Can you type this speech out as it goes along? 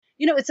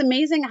It's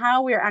amazing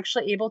how we're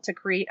actually able to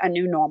create a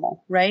new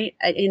normal, right?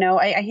 I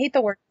hate the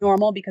word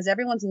normal because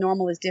everyone's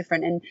normal is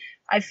different. And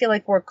I feel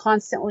like we're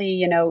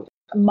constantly,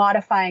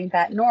 modifying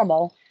that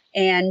normal.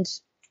 And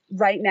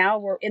right now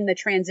we're in the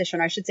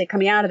transition, I should say,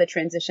 coming out of the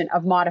transition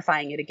of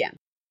modifying it again.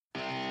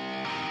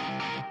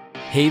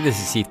 Hey, this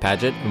is Heath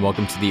Paget, and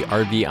welcome to the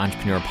RV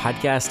Entrepreneur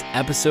Podcast,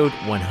 episode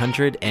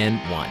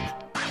 101.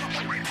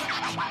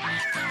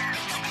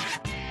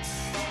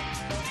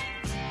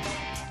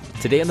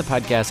 Today on the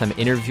podcast, I'm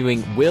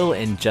interviewing Will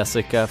and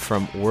Jessica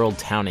from World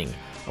Towning,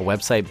 a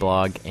website,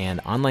 blog,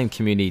 and online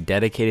community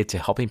dedicated to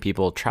helping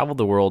people travel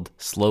the world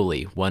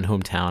slowly, one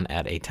hometown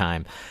at a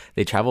time.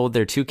 They travel with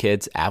their two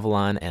kids,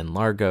 Avalon and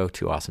Largo,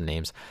 two awesome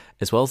names,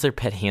 as well as their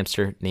pet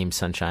hamster named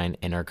Sunshine,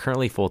 and are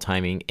currently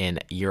full-timing in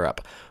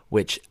Europe,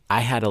 which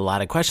I had a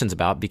lot of questions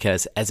about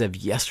because as of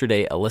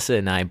yesterday, Alyssa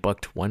and I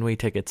booked one-way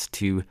tickets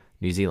to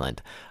New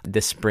Zealand.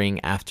 This spring,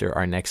 after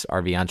our next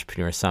RV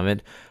Entrepreneur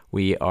Summit,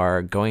 we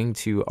are going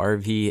to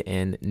RV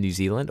in New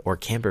Zealand, or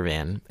camper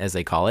van, as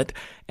they call it.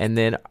 And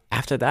then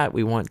after that,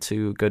 we want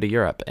to go to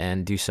Europe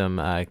and do some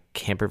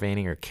camper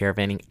vanning or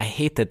caravanning. I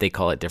hate that they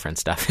call it different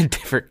stuff in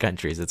different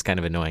countries. It's kind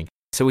of annoying.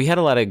 So we had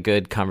a lot of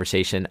good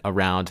conversation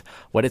around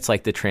what it's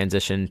like to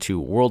transition to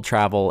world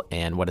travel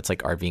and what it's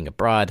like RVing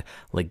abroad,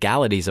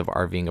 legalities of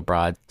RVing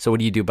abroad. So what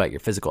do you do about your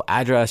physical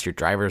address, your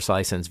driver's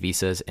license,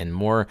 visas, and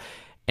more,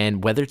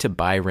 and whether to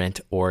buy, rent,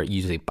 or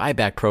use a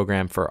buyback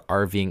program for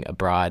RVing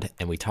abroad.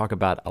 And we talk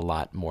about a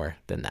lot more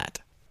than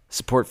that.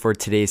 Support for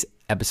today's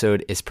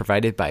episode is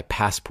provided by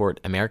Passport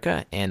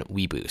America and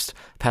WeBoost.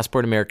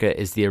 Passport America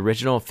is the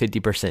original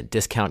 50%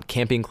 discount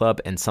camping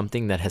club and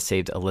something that has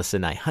saved Alyssa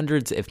and I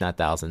hundreds, if not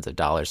thousands of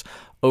dollars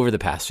over the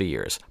past few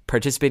years.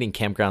 Participating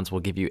campgrounds will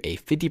give you a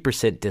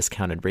 50%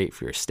 discounted rate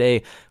for your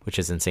stay, which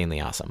is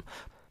insanely awesome.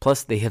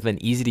 Plus, they have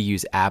an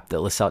easy-to-use app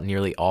that lists out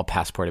nearly all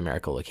Passport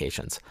America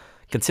locations.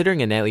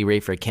 Considering a nightly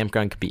rate for a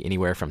campground could be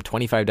anywhere from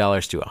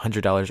 $25 to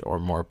 $100 or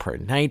more per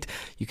night,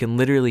 you can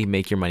literally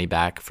make your money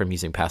back from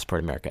using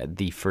Passport America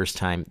the first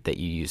time that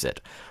you use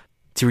it.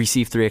 To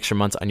receive 3 extra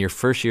months on your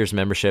first year's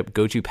membership,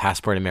 go to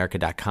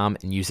passportamerica.com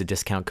and use the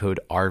discount code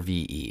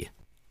RVE.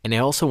 And I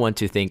also want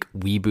to thank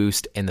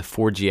WeBoost and the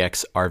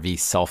 4GX RV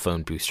cell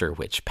phone booster,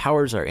 which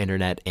powers our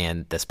internet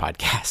and this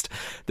podcast.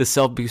 The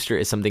cell booster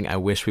is something I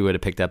wish we would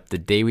have picked up the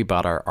day we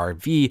bought our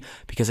RV,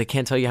 because I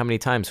can't tell you how many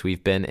times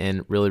we've been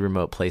in really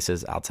remote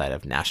places outside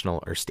of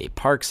national or state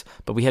parks,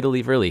 but we had to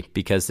leave early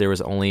because there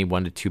was only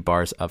 1 to 2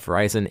 bars of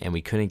Verizon and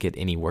we couldn't get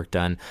any work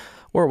done,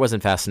 or it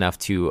wasn't fast enough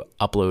to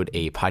upload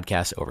a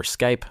podcast over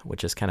Skype,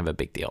 which is kind of a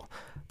big deal.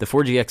 The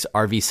 4GX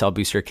RV cell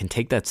booster can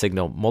take that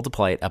signal,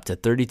 multiply it up to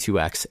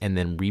 32x, and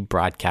then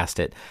rebroadcast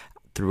it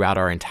throughout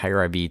our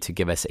entire RV to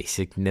give us a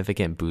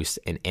significant boost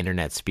in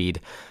internet speed.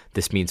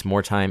 This means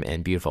more time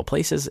in beautiful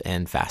places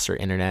and faster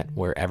internet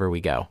wherever we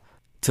go.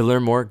 To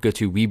learn more, go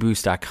to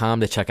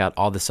WeBoost.com to check out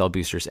all the cell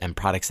boosters and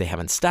products they have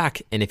in stock.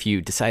 And if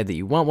you decide that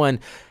you want one,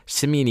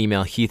 send me an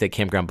email,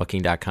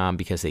 heath@campgroundbooking.com,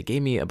 because they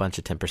gave me a bunch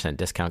of 10%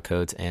 discount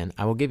codes and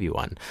I will give you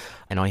one.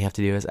 And all you have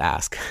to do is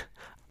ask.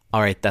 All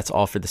right, that's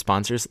all for the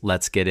sponsors.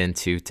 Let's get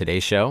into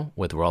today's show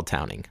with World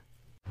Towning.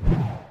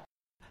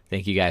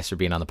 Thank you guys for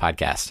being on the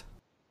podcast.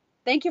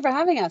 Thank you for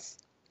having us.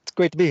 It's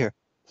great to be here.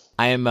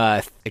 I am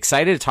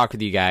excited to talk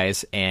with you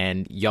guys,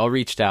 and y'all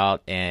reached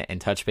out and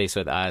touched base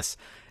with us,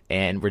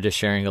 and we're just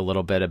sharing a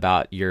little bit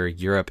about your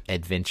Europe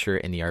adventure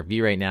in the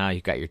RV right now.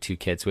 You've got your 2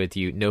 kids with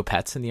you. No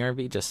pets in the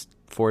RV, just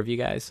 4 of you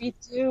guys? We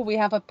do. We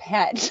have a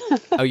pet.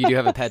 Oh, you do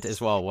have a pet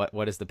as well.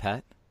 What is the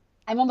pet?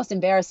 I'm almost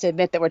embarrassed to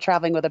admit that we're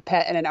traveling with a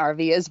pet in an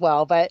RV as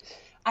well, but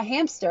a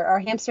hamster. Our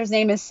hamster's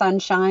name is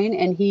Sunshine,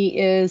 and he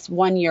is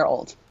 1 year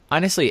old.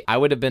 Honestly, I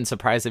would have been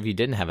surprised if you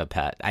didn't have a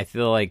pet. I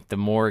feel like the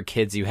more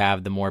kids you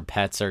have, the more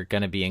pets are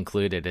going to be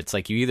included. It's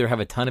like you either have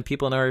a ton of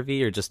people in an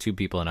RV or just 2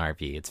 people in an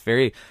RV. It's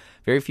very,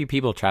 very few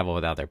people travel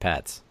without their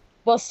pets.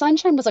 Well,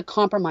 Sunshine was a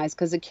compromise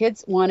because the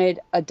kids wanted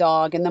a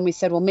dog, and then we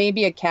said, well,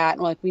 maybe a cat.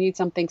 And we're like, we need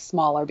something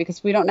smaller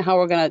because we don't know how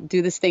we're going to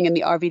do this thing in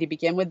the RV to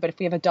begin with. But if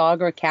we have a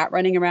dog or a cat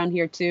running around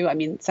here too, I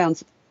mean, it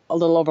sounds a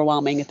little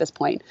overwhelming at this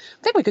point.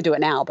 I think we could do it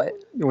now, but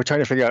We're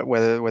trying to figure out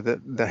whether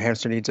the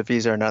hamster needs a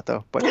visa or not,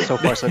 though. But so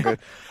far, so good.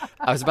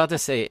 I was about to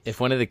say, if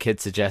one of the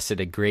kids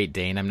suggested a Great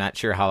Dane, I'm not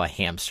sure how a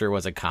hamster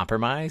was a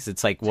compromise.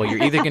 It's like, well,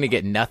 you're either going to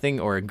get nothing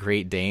or a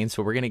Great Dane,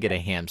 so we're going to get a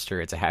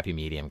hamster. It's a happy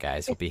medium,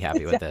 guys. We'll be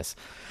happy with this.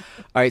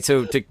 All right,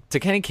 so to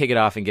kind of kick it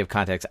off and give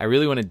context, I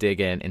really want to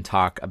dig in and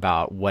talk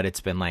about what it's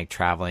been like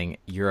traveling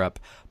Europe.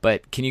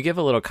 But can you give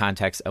a little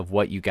context of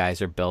what you guys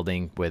are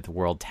building with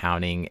World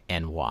Towning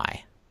and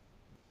why?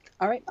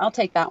 All right, I'll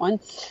take that one.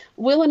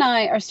 Will and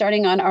I are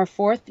starting on our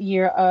 4th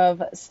year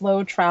of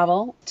slow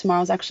travel.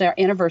 Tomorrow's actually our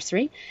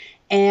anniversary.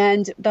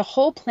 And the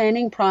whole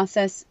planning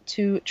process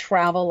to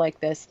travel like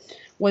this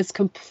was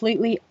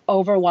completely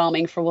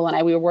overwhelming for Will and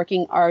I. We were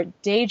working our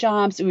day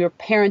jobs. We were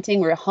parenting.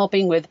 We were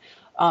helping with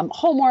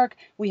homework.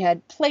 We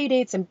had play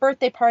dates and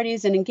birthday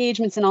parties and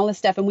engagements and all this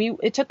stuff. And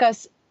it took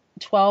us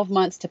 12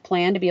 months to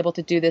plan to be able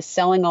to do this,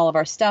 selling all of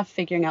our stuff,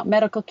 figuring out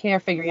medical care,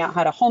 figuring out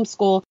how to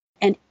homeschool.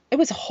 And It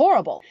was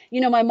horrible.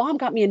 My mom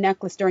got me a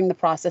necklace during the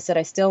process that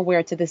I still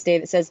wear to this day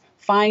that says,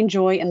 "Find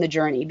joy in the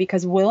journey,"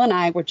 because Will and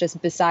I were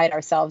just beside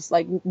ourselves,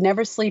 like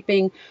never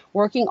sleeping,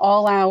 working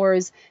all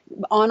hours,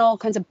 on all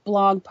kinds of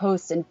blog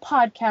posts and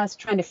podcasts,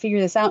 trying to figure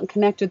this out and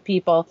connect with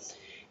people.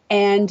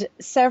 And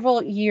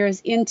several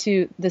years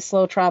into the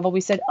slow travel,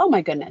 we said, oh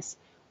my goodness,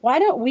 why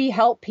don't we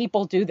help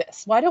people do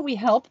this? Why don't we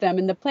help them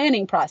in the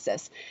planning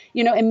process,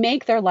 and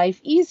make their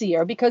life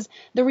easier? Because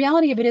the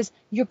reality of it is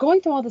you're going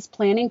through all this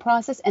planning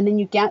process and then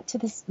you get to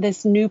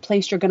this new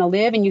place you're going to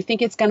live and you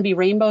think it's going to be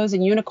rainbows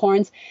and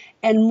unicorns.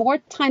 And more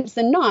times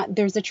than not,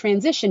 there's a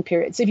transition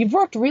period. So if you've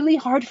worked really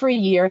hard for a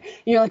year and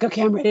you're like,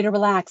 okay, I'm ready to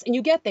relax, and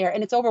you get there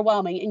and it's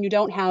overwhelming and you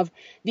don't have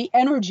the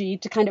energy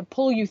to kind of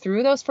pull you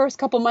through those first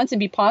couple months and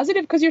be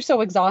positive because you're so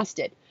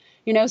exhausted.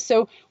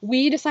 So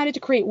we decided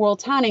to create World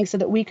Towning so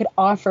that we could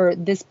offer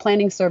this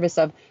planning service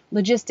of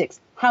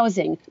logistics,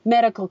 housing,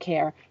 medical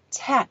care,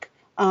 tech,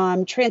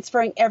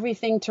 transferring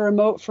everything to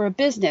remote for a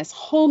business,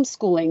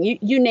 homeschooling,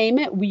 you name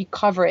it, we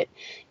cover it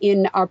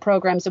in our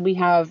programs. And we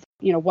have,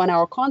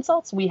 1-hour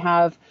consults, we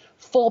have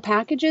full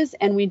packages,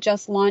 and we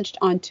just launched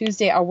on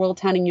Tuesday our World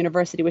Towning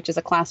University, which is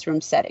a classroom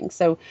setting.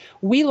 So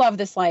we love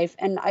this life.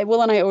 And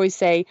Will and I always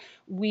say,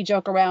 we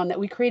joke around that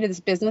we created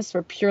this business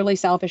for purely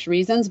selfish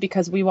reasons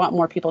because we want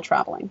more people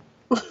traveling.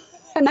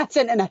 And that's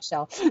it in a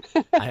nutshell.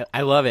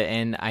 I love it.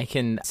 And I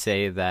can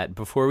say that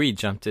before we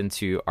jumped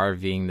into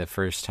RVing the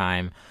first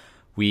time,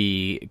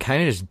 we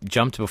kind of just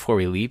jumped before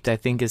we leaped, I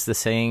think is the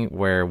saying,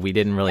 where we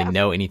didn't really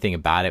know anything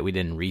about it. We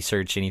didn't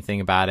research anything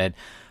about it.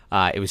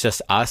 It was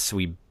just us.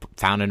 We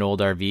found an old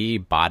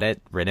RV, bought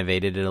it,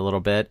 renovated it a little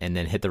bit, and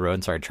then hit the road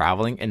and started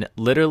traveling. And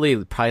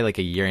literally probably like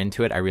a year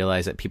into it, I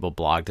realized that people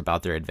blogged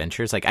about their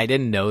adventures. Like I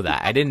didn't know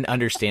that. I didn't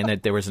understand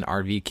that there was an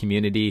RV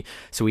community.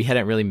 So we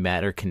hadn't really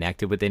met or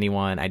connected with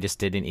anyone. I just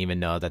didn't even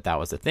know that that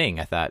was a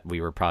thing. I thought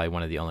we were probably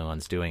one of the only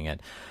ones doing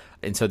it.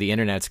 And so the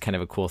internet's kind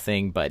of a cool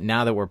thing. But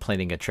now that we're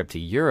planning a trip to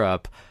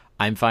Europe,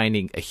 I'm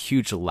finding a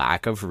huge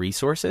lack of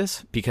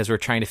resources because we're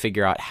trying to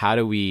figure out how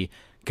do we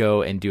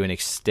go and do an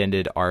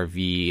extended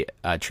RV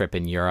trip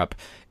in Europe,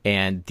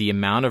 and the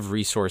amount of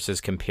resources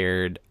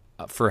compared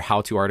for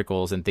how-to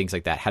articles and things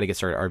like that, how to get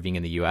started RVing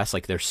in the US,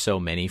 like there's so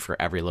many for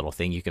every little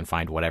thing. You can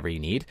find whatever you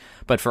need.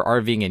 But for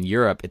RVing in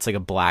Europe, it's like a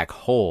black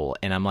hole.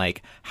 And I'm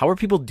like, how are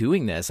people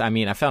doing this? I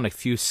mean, I found a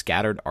few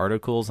scattered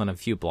articles on a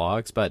few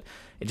blogs, but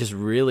it just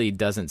really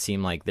doesn't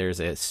seem like there's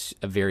a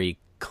very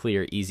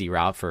clear, easy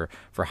route for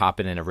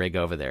hopping in a rig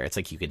over there. It's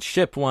like you can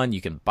ship one,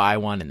 you can buy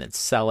one and then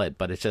sell it,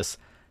 but it's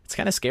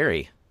kind of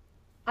scary.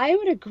 I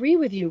would agree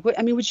with you.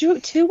 I mean, would you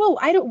too? Well,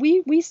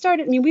 we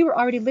started, we were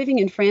already living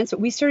in France, but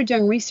we started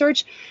doing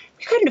research.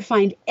 We couldn't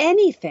find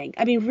anything.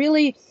 I mean,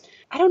 really,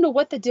 I don't know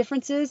what the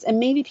difference is. And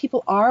maybe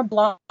people are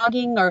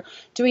blogging or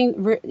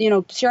doing,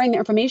 sharing their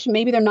information.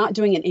 Maybe they're not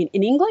doing it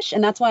in English,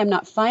 and that's why I'm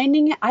not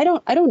finding it. I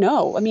don't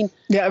know.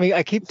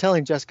 I keep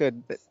telling Jessica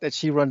that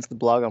she runs the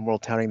blog on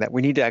World Towning that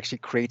we need to actually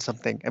create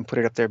something and put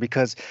it up there,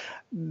 because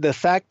the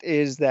fact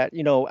is that,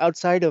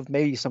 outside of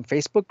maybe some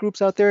Facebook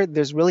groups out there,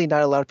 there's really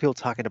not a lot of people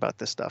talking about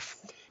this stuff.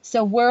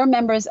 So we're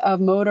members of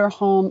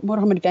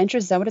Motorhome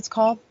Adventures. Is that what it's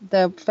called?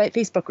 The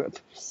Facebook group.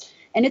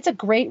 And it's a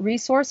great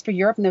resource for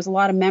Europe, and there's a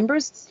lot of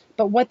members.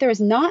 But what there is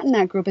not in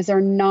that group is there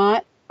are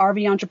not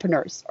RV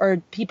entrepreneurs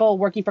or people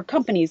working for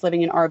companies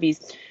living in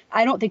RVs.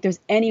 I don't think there's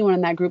anyone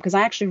in that group, because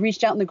I actually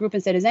reached out in the group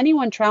and said, is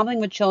anyone traveling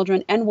with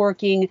children and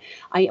working?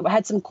 I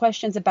had some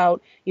questions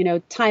about,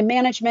 time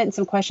management and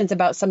some questions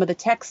about some of the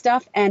tech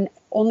stuff. And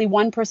only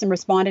one person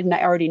responded, and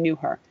I already knew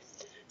her.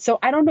 So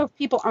I don't know if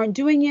people aren't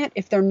doing it,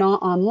 if they're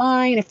not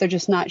online, if they're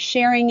just not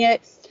sharing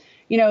it.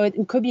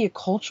 It could be a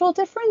cultural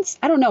difference.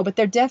 I don't know, but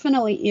there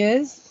definitely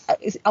is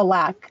a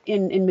lack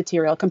in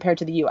material compared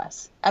to the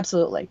U.S.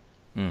 Absolutely.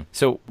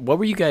 So what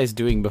were you guys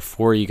doing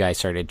before you guys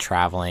started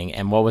traveling,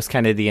 and what was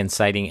kind of the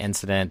inciting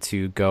incident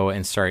to go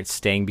and start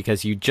staying?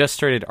 Because you just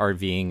started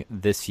RVing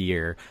this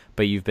year,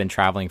 but you've been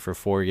traveling for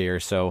 4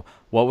 years. So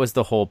what was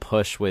the whole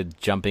push with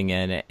jumping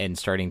in and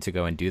starting to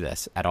go and do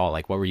this at all?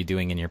 Like, what were you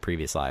doing in your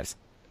previous lives?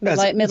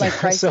 Midlife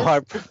crisis. So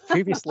our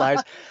previous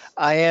lives,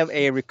 I am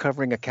a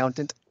recovering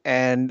accountant,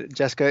 and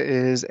Jessica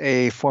is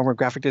a former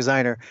graphic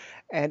designer.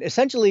 And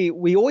essentially,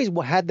 we always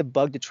had the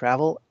bug to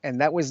travel, and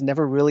that was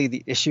never really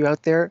the issue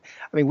out there.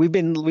 I mean, we've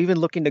been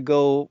looking to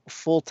go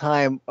full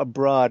time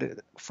abroad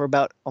for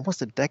about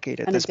almost a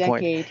decade at this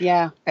point.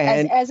 Yeah.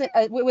 And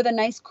with a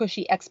nice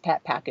cushy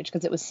expat package,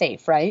 because it was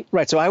safe, right?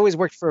 Right. So I always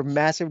worked for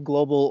massive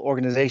global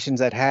organizations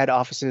that had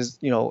offices,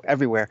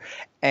 everywhere,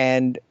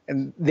 and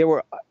there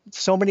were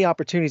so many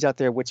opportunities out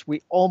there, which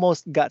we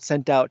almost got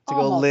sent out to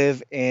go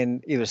live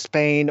in either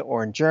Spain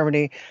or in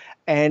Germany.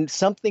 And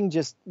something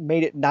just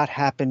made it not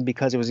happen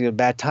because it was either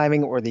bad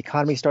timing or the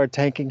economy started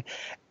tanking.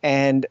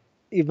 And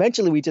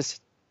eventually we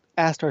just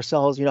asked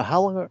ourselves,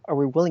 how long are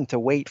we willing to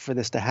wait for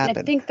this to happen? And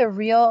I think the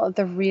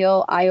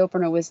real eye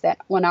opener was that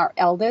when our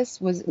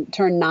eldest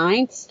turned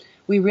 9,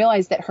 we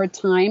realized that her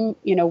time,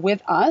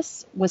 with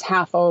us was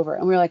half over.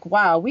 And we were like,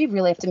 wow, we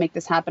really have to make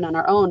this happen on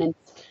our own. And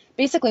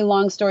basically,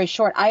 long story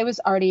short, I was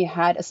already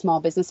had a small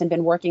business and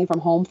been working from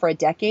home for a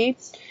decade.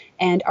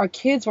 And our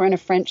kids were in a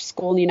French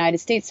school in the United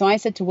States. So I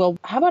said to Will,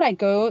 how about I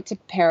go to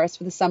Paris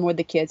for the summer with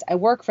the kids? I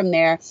work from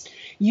there.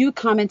 You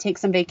come and take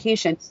some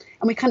vacation.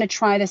 And we kind of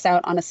try this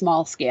out on a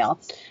small scale.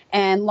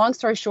 And long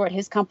story short,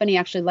 his company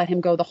actually let him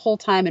go the whole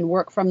time and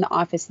work from the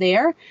office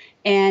there.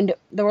 And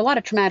there were a lot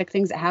of traumatic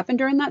things that happened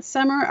during that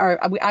summer.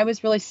 I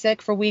was really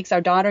sick for weeks.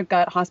 Our daughter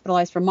got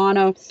hospitalized for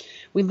mono.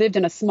 We lived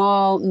in a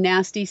small,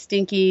 nasty,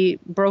 stinky,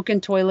 broken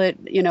toilet,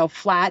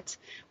 flat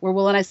where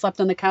Will and I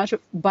slept on the couch.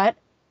 But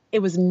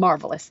it was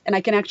marvelous. And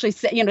I can actually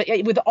say,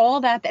 with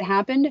all that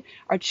happened,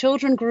 our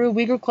children grew,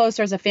 we grew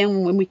closer as a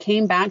family. When we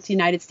came back to the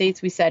United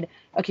States, we said,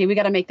 okay, we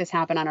got to make this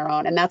happen on our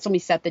own. And that's when we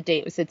set the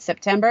date. We said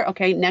September.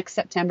 Okay, next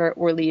September,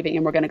 we're leaving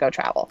and we're going to go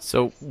travel.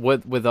 So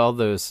with all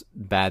those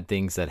bad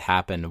things that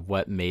happened,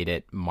 what made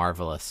it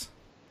marvelous?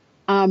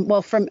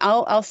 Well,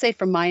 I'll say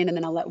for mine, and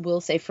then I'll let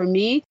Will say for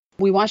me.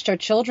 We watched our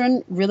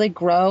children really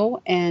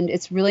grow, and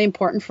it's really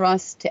important for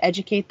us to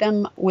educate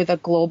them with a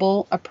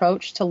global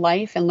approach to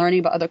life and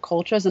learning about other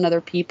cultures and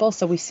other people.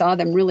 So we saw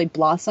them really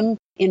blossom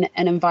in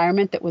an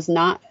environment that was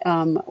not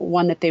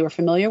one that they were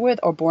familiar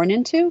with or born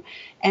into.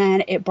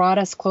 And it brought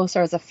us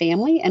closer as a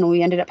family, and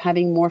we ended up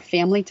having more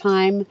family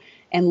time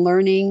and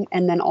learning,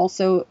 and then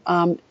also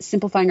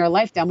simplifying our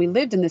life down. We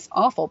lived in this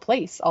awful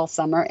place all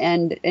summer,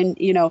 and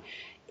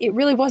it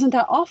really wasn't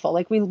that awful.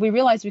 Like we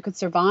realized we could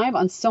survive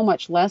on so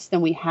much less than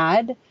we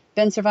had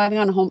been surviving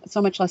on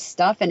so much less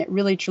stuff. And it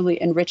really,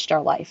 truly enriched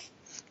our life.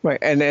 Right.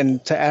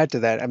 And to add to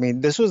that, I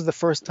mean, this was the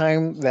first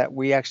time that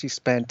we actually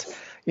spent,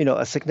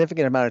 a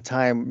significant amount of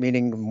time,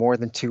 meaning more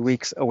than 2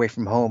 weeks away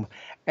from home.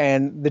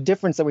 And the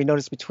difference that we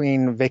noticed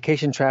between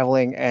vacation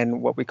traveling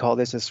and what we call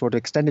this as sort of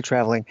extended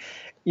traveling,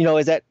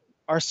 is that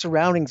our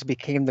surroundings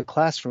became the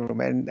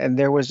classroom, and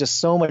there was just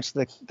so much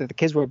that the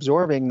kids were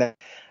absorbing that,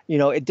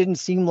 it didn't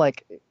seem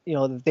like,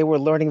 that they were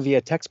learning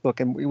via textbook,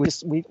 and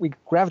we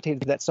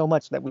gravitated to that so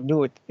much that we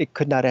knew it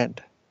could not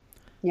end.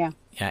 Yeah.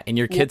 Yeah. And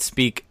your kids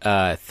speak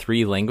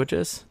 3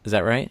 languages. Is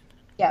that right?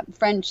 Yeah.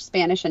 French,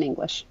 Spanish, and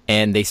English.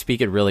 And they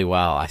speak it really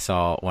well. I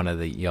saw one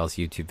of y'all's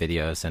YouTube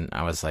videos and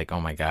I was like, oh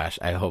my gosh,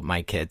 I hope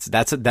my kids,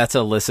 that's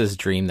Alyssa's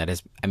dream.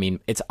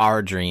 It's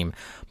our dream,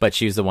 but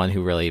she was the one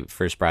who really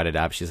first brought it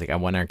up. She's like, I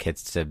want our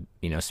kids to,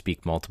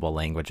 speak multiple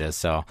languages.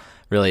 So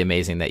really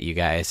amazing that you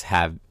guys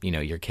have,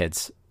 your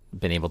kids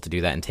been able to do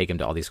that and take them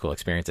to all these cool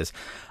experiences.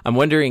 I'm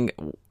wondering,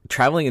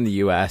 traveling in the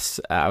U.S.,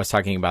 I was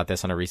talking about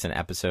this on a recent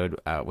episode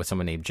with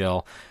someone named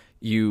Jill.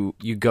 You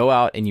go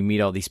out and you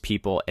meet all these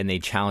people and they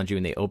challenge you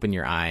and they open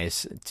your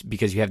eyes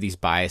because you have these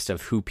bias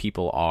of who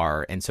people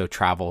are. And so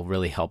travel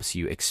really helps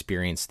you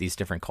experience these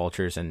different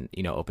cultures and,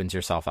 opens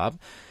yourself up.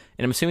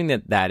 And I'm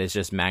assuming that is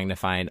just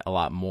magnifying a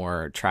lot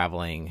more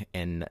traveling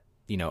in,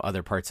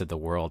 other parts of the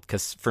world.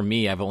 Because for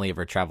me, I've only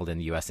ever traveled in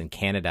the U.S. and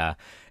Canada.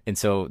 And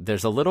so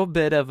there's a little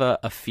bit of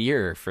a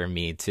fear for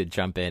me to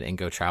jump in and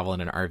go travel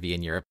in an RV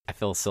in Europe. I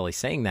feel silly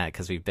saying that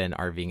because we've been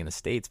RVing in the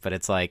States, but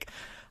it's like,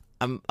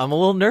 I'm a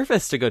little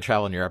nervous to go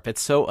travel in Europe.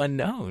 It's so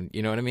unknown.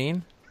 You know what I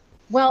mean?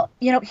 Well,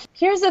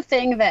 here's the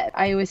thing that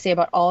I always say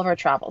about all of our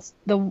travels.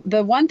 The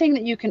one thing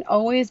that you can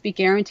always be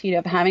guaranteed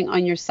of having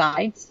on your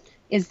side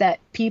is that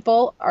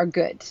people are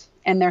good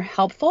and they're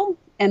helpful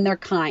and they're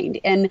kind.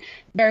 And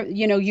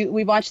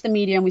we watch the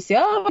media and we say,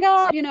 oh my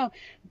God,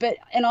 but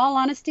in all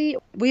honesty,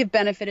 we have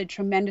benefited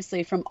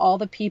tremendously from all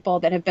the people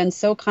that have been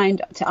so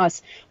kind to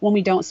us when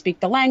we don't speak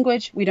the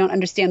language, we don't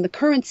understand the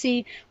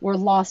currency, we're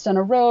lost on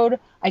a road.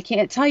 I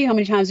can't tell you how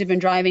many times we've been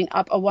driving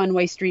up a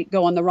one-way street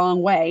going the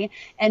wrong way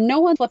and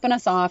no one's flipping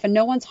us off and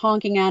no one's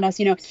honking at us.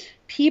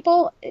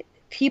 People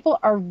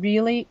are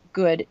really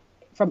good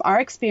from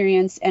our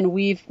experience, and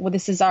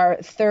this is our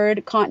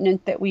 3rd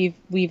continent that we've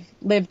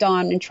lived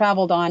on and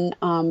traveled on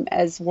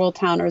as world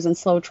towners and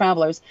slow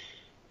travelers.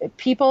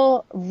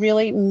 People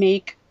really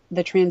make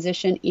the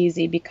transition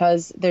easy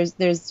because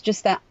there's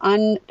just that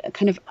kind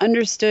of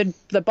understood,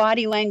 the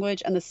body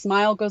language and the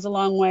smile goes a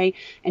long way,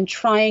 and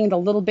trying the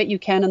little bit you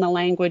can in the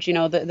language,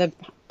 the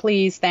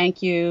please,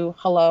 thank you,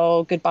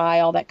 hello,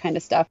 goodbye, all that kind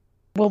of stuff.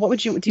 Well, what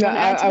would you want to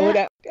add to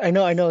that? I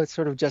know. It's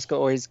sort of Jessica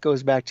always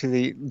goes back to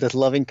the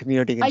loving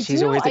community, and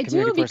she's always the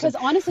community person.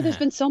 Because honestly, there's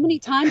been so many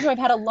times where I've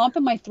had a lump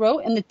in my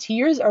throat, and the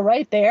tears are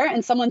right there,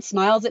 and someone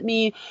smiles at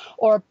me,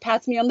 or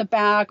pats me on the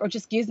back, or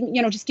just gives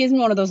me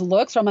one of those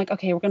looks where I'm like,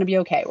 okay, we're gonna be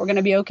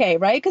okay,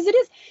 right? Because it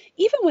is,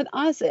 even with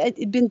us,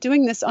 I've been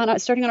doing this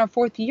starting on our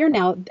 4th year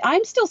now.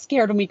 I'm still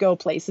scared when we go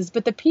places,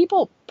 but the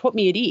people put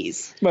me at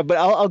ease. But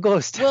I'll go.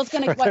 I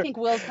think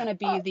Will's gonna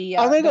be the.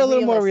 I'm gonna go a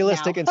little more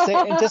realistic and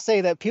just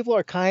say that people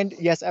are kind.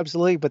 Yes,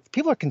 absolutely, but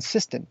people are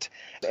consistent.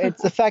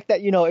 It's the fact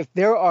that if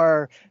there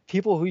are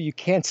people who you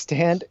can't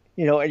stand,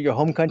 in your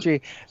home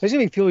country, there's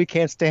gonna be people you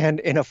can't stand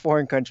in a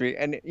foreign country,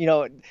 and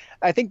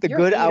I think the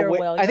good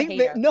outweighs.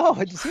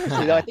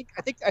 Seriously,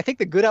 I think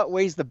the good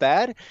outweighs the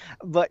bad,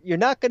 but you're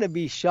not gonna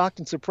be shocked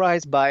and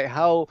surprised by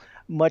how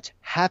much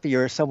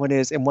happier someone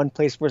is in one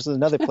place versus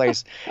another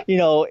place.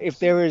 If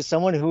there is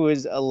someone who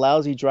is a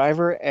lousy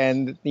driver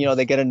and,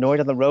 they get annoyed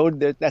on the road,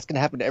 that's going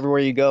to happen everywhere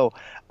you go.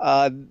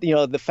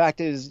 The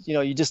fact is,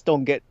 you just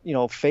don't get,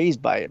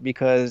 fazed by it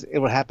because it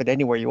will happen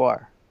anywhere you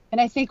are. And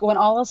I think when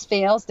all else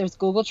fails, there's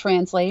Google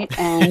Translate,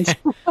 and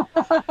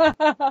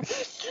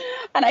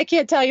and I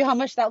can't tell you how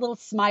much that little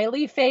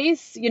smiley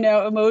face,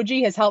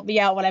 emoji has helped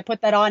me out when I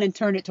put that on and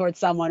turn it towards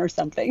someone or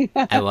something.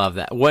 I love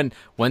that. One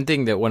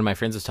thing that one of my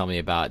friends was telling me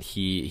about,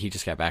 he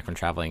just got back from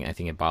traveling, I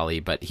think in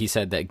Bali, but he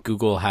said that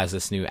Google has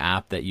this new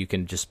app that you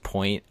can just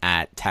point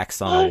at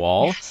text on a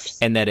wall Yes.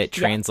 and that it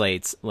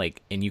translates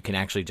and you can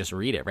actually just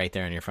read it right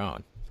there on your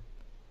phone.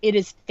 It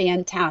is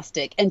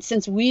fantastic. And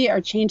since we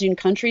are changing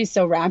countries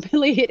so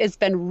rapidly, it has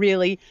been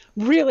really,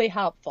 really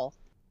helpful.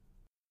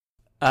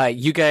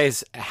 You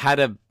guys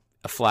had a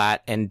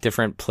flat in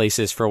different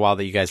places for a while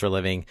that you guys were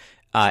living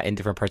in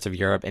different parts of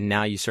Europe, and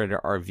now you started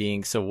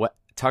RVing. So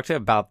talk to me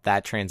about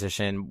that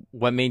transition.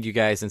 What made you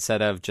guys,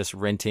 instead of just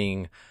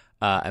renting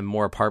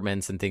more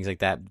apartments and things like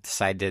that,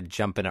 decide to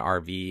jump in an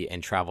RV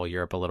and travel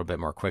Europe a little bit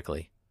more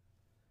quickly?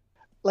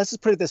 Let's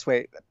just put it this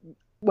way.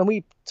 When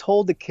we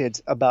told the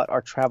kids about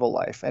our travel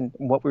life and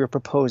what we were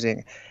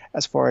proposing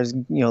as far as,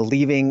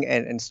 leaving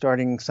and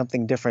starting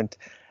something different,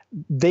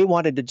 they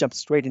wanted to jump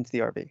straight into the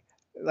RV.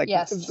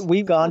 Yes.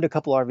 We've gone to a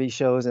couple RV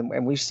shows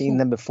and we've seen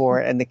them before,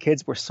 and the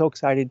kids were so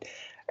excited.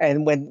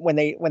 And when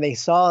they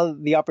saw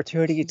the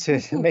opportunity to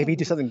maybe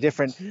do something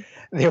different,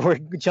 they were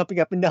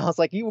jumping up and down. I was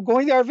like, "You were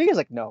going to the RV?" I was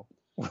like, "No,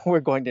 we're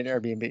going to an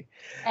Airbnb."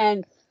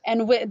 And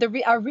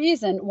our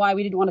reason why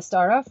we didn't want to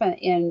start off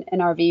in an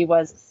RV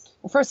was,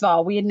 well, first of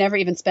all, we had never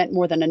even spent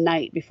more than a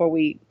night before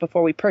we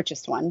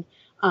purchased one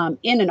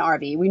in an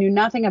RV. We knew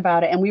nothing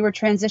about it, and we were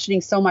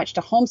transitioning so much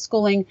to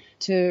homeschooling,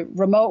 to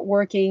remote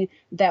working,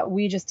 that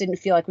we just didn't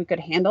feel like we could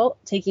handle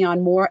taking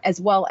on more,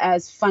 as well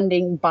as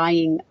funding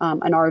buying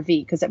an RV,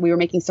 because we were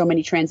making so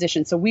many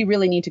transitions. So we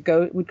really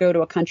would go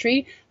to a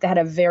country that had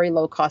a very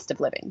low cost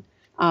of living.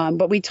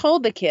 But we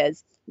told the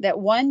kids that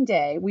one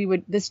day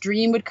this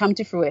dream would come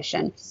to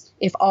fruition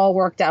if all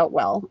worked out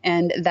well,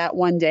 and that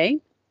one day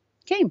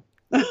came.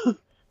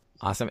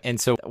 Awesome. And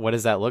so what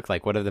does that look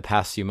like? What have the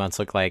past few months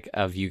look like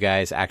of you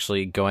guys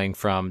actually going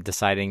from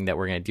deciding that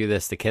we're going to do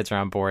this, the kids are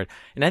on board?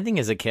 And I think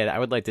as a kid, I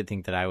would like to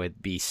think that I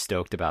would be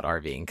stoked about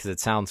RVing because it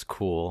sounds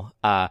cool.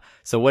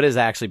 So what has it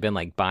actually been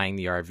like buying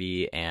the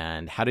RV,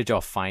 and how did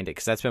y'all find it?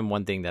 Because that's been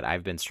one thing that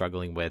I've been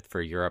struggling with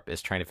for Europe,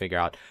 is trying to figure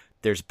out,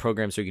 there's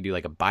programs where you can do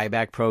like a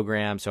buyback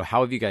program. So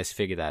how have you guys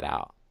figured that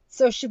out?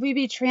 So should we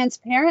be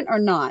transparent or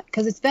not?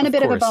 Because it's been a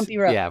bit of a bumpy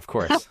road. Yeah, of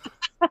course.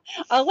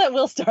 I'll let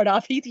Will start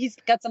off. He's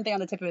got something on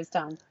the tip of his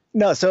tongue.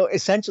 No, so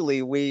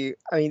essentially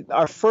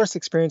our first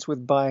experience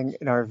with buying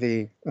an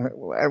RV,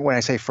 when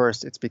I say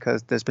first, it's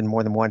because there's been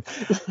more than one,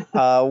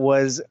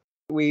 was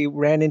we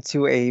ran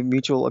into a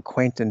mutual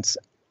acquaintance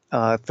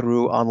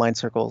through online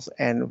circles,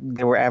 and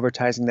they were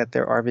advertising that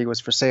their RV was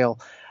for sale.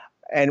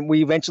 And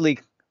we eventually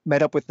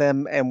met up with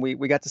them, and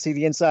we got to see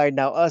the inside.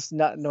 Now, us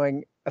not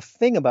knowing a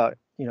thing about,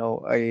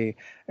 a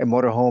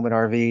motorhome and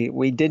RV,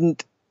 we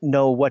didn't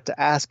know what to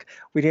ask.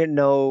 We didn't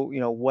know,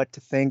 what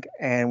to think,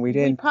 and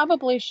we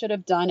probably should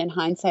have done, in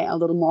hindsight, a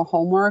little more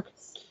homework.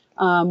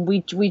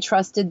 We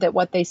trusted that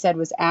what they said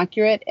was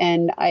accurate,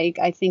 and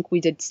I think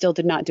we still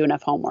did not do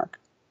enough homework.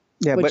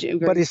 Yeah,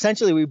 but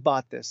essentially we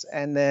bought this,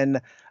 and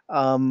then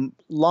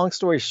long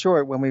story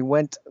short, when we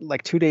went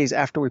like 2 days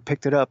after we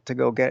picked it up to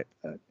go get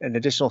an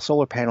additional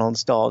solar panel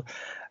installed,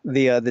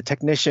 the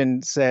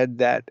technician said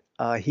that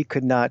he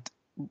could not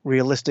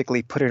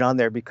realistically put it on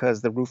there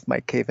because the roof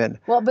might cave in.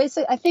 Well,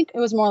 basically, I think it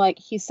was more like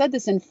he said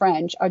this in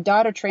French. Our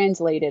daughter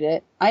translated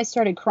it. I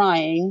started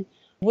crying.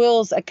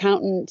 Will's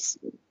accountant's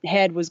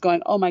head was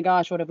going, "Oh my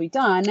gosh, what have we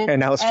done?"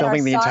 And I was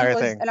filming the entire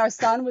thing. And our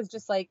son was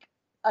just like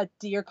a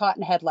deer caught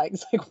in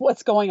headlights. Like,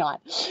 what's going on?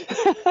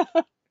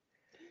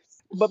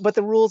 But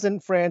the rules in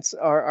France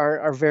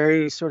are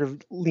very sort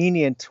of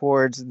lenient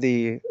towards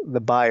the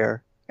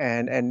buyer,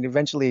 and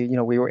eventually,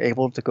 we were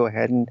able to go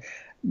ahead and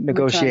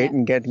negotiate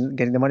and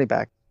getting the money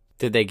back.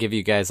 Did they give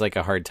you guys like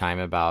a hard time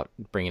about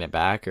bringing it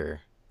back, or?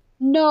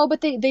 No,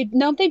 but they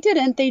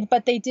didn't.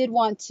 They did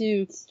want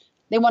to.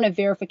 They wanted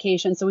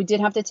verification, so we did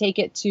have to take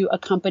it to a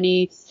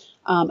company.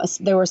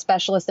 There were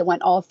specialists that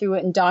went all through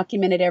it and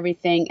documented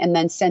everything, and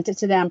then sent it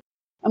to them.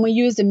 And we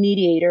used a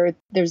mediator.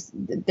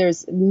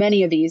 There's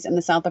many of these in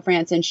the south of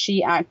France, and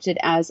she acted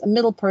as a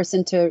middle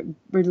person to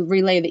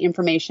relay the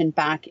information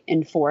back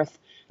and forth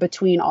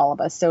between all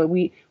of us. So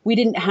we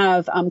didn't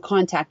have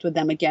contact with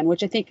them again,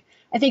 which I think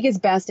is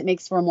best. It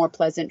makes for a more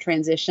pleasant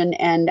transition.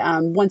 And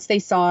once they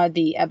saw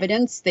the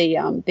evidence, they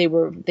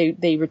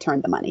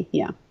returned the money.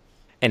 Yeah.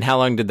 And how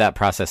long did that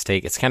process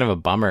take? It's kind of a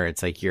bummer.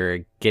 It's like you're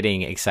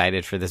getting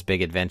excited for this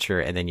big adventure,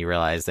 and then you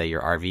realize that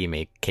your RV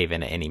may cave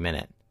in at any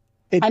minute.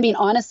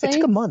 Honestly, it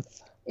took a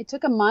month. It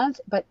took a month,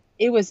 but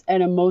it was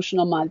an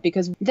emotional month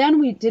because then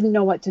we didn't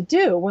know what to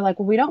do. We're like,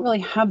 well, we don't really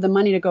have the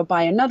money to go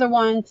buy another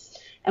one.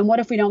 And what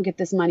if we don't get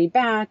this money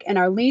back? And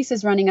our lease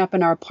is running up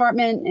in our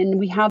apartment, and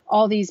we have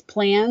all these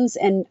plans.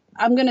 And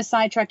I'm going to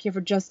sidetrack here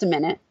for just a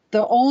minute.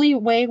 The only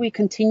way we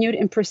continued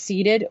and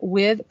proceeded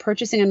with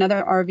purchasing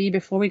another RV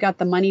before we got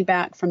the money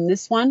back from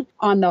this one,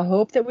 on the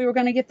hope that we were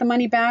going to get the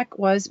money back,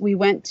 was we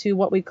went to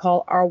what we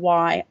call our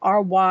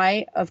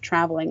why of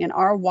traveling. And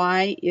our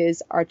why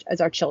is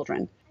our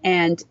children.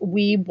 And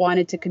we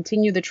wanted to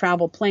continue the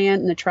travel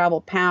plan and the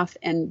travel path.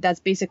 And that's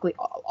basically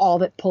all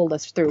that pulled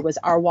us through, was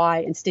our why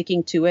and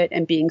sticking to it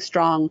and being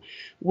strong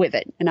with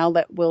it. And I'll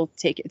let Will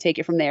take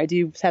it from there. Do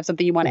you have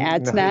something you want to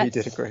add to that? No, you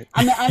did it great.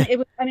 I'm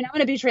going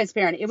to be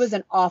transparent. It was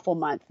an awful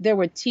month. There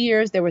were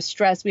tears, there was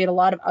stress. We had a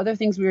lot of other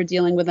things we were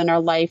dealing with in our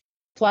life.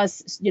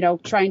 Plus,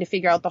 trying to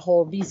figure out the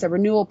whole visa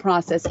renewal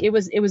process. It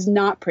was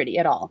not pretty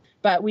at all.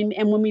 But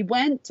when we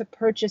went to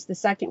purchase the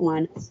second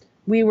one,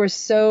 we were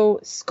so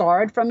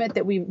scarred from it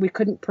that we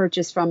couldn't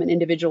purchase from an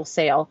individual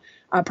sale,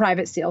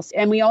 private sales.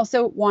 And we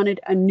also wanted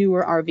a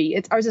newer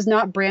RV. Ours is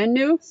not brand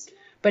new,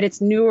 but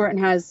it's newer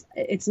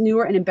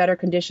and in better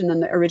condition than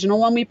the original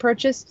one we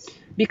purchased,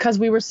 because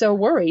we were so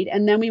worried.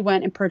 And then we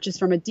went and purchased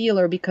from a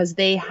dealer because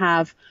they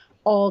have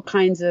all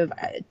kinds of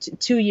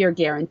 2-year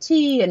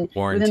guarantee and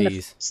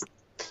warranties.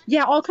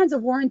 All kinds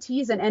of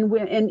warranties.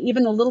 And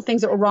even the little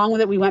things that were wrong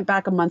with it, we went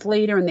back a month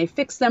later and they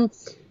fixed them.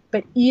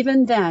 But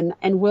even then,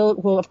 and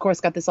Will of course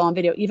got this all on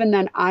video, even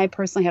then I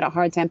personally had a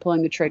hard time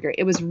pulling the trigger.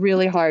 It was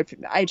really hard.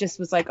 I just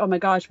was like, oh my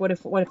gosh, what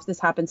if this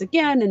happens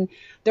again? And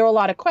there were a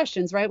lot of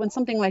questions, right? When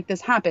something like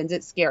this happens,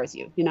 it scares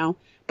you,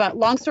 But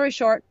long story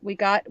short, we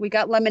got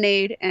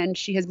Lemonade, and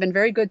she has been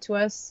very good to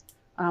us.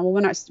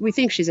 We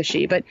think she's a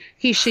she, but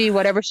he, she,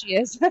 whatever she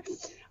is,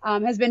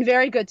 has been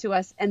very good to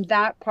us. And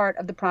that part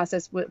of the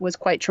process was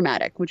quite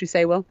traumatic. Would you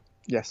say, Will?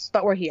 Yes.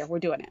 But we're here. We're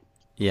doing it.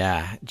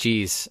 Yeah.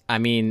 Geez. I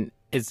mean,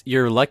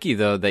 you're lucky,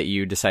 though, that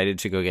you decided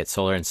to go get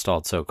solar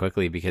installed so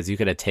quickly, because you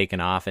could have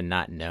taken off and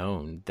not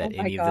known that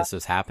any of this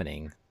was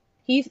happening.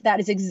 Heath,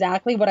 that is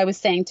exactly what I was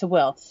saying to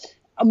Will.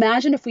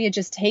 Imagine if we had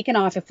just taken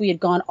off, if we had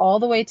gone all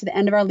the way to the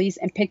end of our lease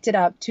and picked it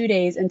up 2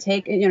 days and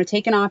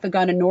taken off and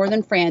gone to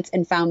northern France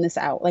and found this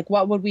out. Like,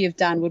 what would we have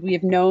done? Would we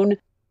have known?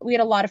 We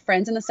had a lot of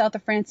friends in the south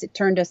of France. It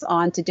turned us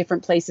on to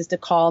different places to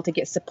call to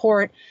get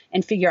support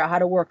and figure out how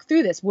to work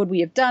through this. Would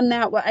we have done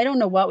that? Well, I don't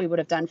know what we would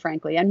have done,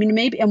 frankly. I mean,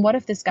 maybe. And what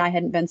if this guy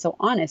hadn't been so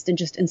honest and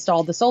just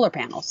installed the solar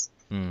panels?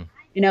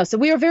 So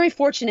we were very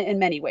fortunate in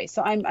many ways.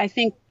 So I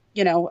think,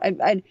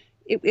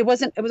 it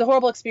was a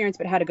horrible experience,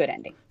 but it had a good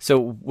ending.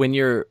 So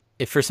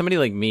if for somebody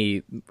like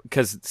me,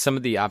 because some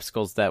of the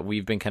obstacles that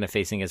we've been kind of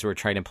facing as we're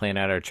trying to plan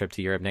out our trip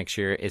to Europe next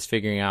year is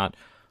figuring out,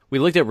 we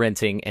looked at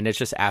renting and it's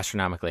just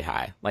astronomically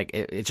high. Like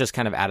it's just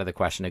kind of out of the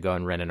question to go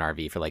and rent an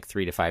RV for like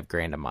 $3,000 to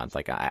 $5,000 a month.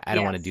 Like I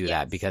don't want to do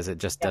that because it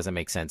just doesn't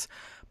make sense.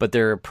 But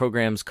there are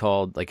programs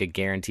called like a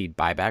guaranteed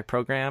buyback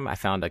program. I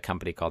found a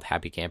company called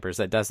Happy Campers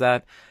that does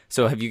that.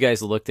 So have you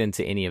guys looked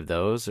into any of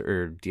those,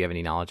 or do you have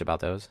any knowledge about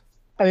those?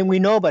 I mean, we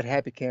know about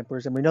Happy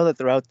Campers and we know that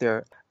they're out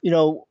there.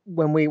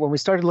 When we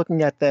started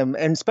looking at them,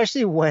 and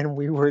especially when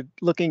we were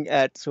looking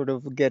at sort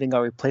of getting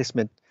our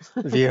replacement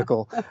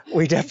vehicle,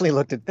 we definitely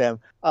looked at them.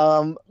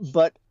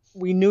 But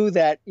we knew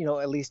that,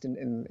 at least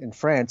in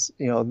France,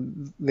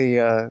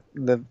 the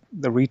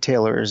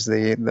retailers,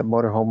 the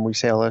motorhome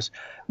resellers,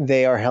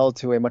 they are held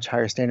to a much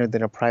higher standard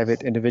than a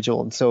private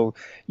individual. And so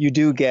you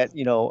do get,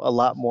 a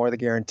lot more of the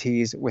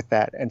guarantees with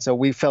that. And so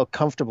we felt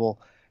comfortable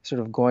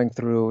sort of going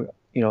through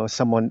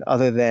someone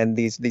other than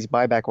these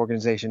buyback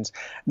organizations.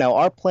 Now,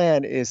 our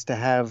plan is to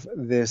have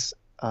this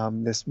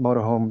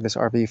motorhome, this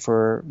RV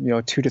for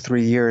 2 to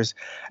 3 years.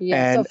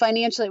 Yeah. So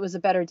financially, it was a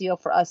better deal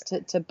for us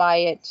to buy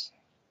it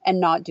and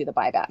not do the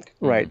buyback.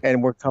 Right,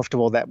 and we're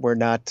comfortable that we're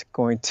not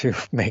going to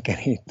make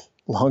any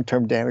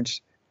long-term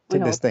damage to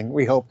this thing.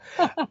 We hope.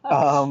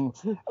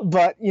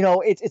 But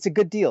it's a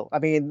good deal. I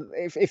mean,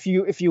 if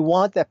you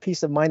want that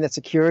peace of mind, that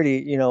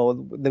security,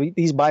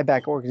 these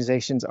buyback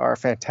organizations are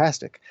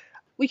fantastic.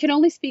 We can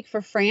only speak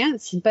for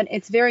France, but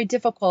it's very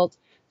difficult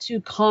to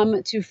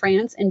come to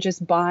France and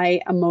just buy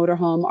a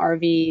motorhome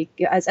RV,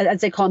 as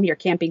they call them here,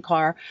 camping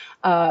car.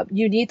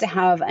 You need to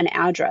have an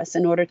address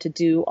in order to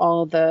do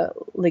all the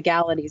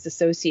legalities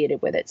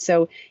associated with it.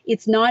 So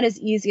it's not as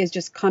easy as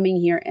just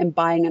coming here and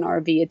buying an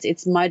RV.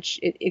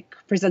 It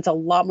presents a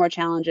lot more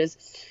challenges.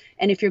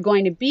 And if you're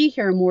going to be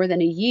here more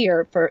than a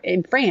year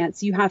in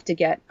France, you have to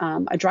get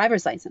a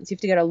driver's license. You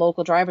have to get a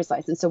local driver's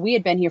license. So we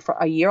had been here for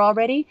a year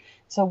already.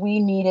 So we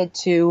needed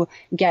to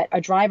get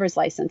a driver's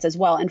license as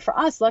well. And for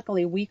us,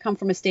 luckily, we come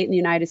from a state in the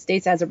United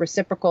States as a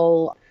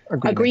reciprocal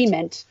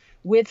agreement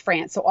with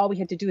France. So all we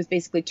had to do is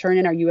basically turn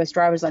in our U.S.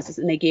 driver's license,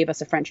 and they gave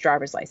us a French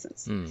driver's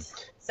license.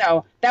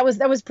 So that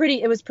was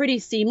pretty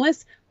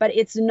seamless, but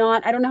it's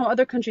not, I don't know how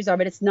other countries are,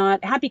 but it's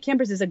not. Happy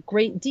Campers is a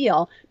great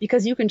deal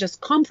because you can just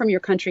come from your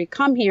country,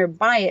 come here,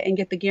 buy it, and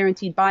get the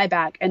guaranteed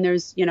buyback. And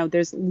there's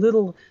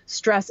little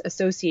stress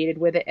associated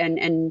with it,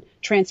 and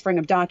transferring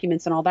of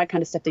documents and all that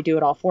kind of stuff. They do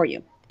it all for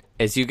you.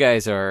 As you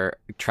guys are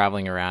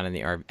traveling around in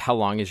the RV, how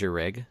long is your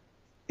rig?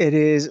 It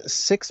is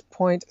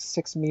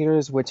 6.6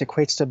 meters, which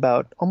equates to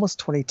about almost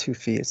 22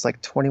 feet. It's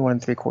like 21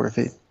 3/4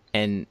 feet.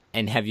 And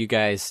have you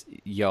guys,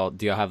 do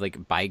y'all have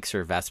like bikes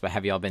or Vespa?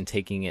 Have y'all been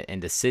taking it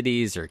into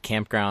cities or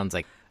campgrounds?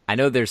 Like, I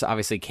know there's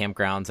obviously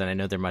campgrounds, and I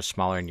know they're much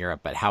smaller in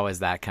Europe, but how has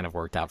that kind of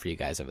worked out for you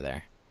guys over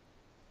there?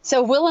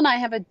 So Will and I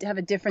have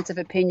a difference of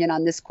opinion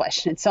on this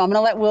question. So I'm going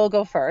to let Will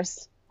go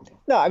first.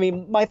 No, I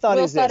mean, my thought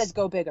Will's is this. thought is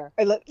go bigger.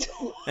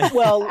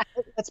 Well,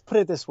 let's put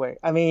it this way.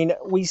 I mean,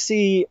 we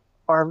see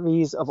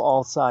RVs of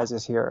all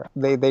sizes here.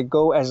 They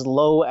go as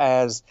low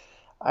as,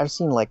 I've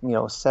seen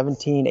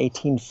 17,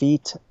 18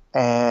 feet,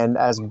 and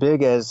as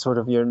big as sort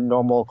of your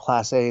normal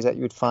Class A's that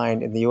you would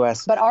find in the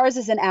US. But ours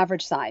is an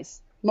average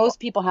size. Most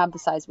people have the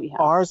size we have.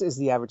 Ours is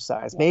the average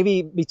size. Yeah.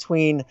 Maybe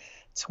between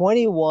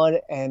 21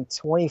 and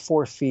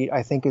 24 feet,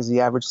 I think, is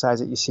the average size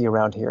that you see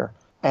around here.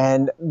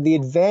 And the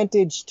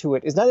advantage to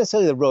it is not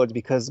necessarily the roads,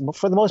 because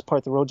for the most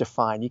part, the roads are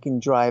fine. You can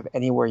drive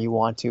anywhere you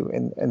want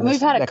to.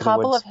 We've had a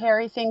couple of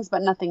hairy things,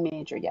 but nothing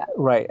major yet.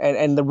 Right.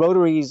 And the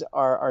rotaries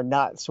are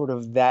not sort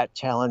of that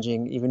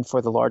challenging, even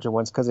for the larger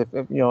ones, because if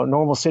a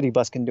normal city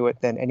bus can do it,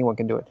 then anyone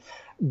can do it.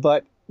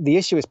 But the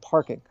issue is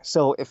parking.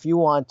 So if you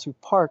want to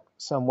park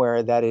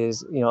somewhere that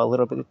is, a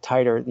little bit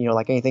tighter,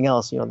 like anything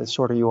else, the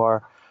shorter you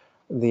are,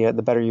 the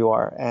better you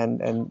are.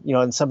 And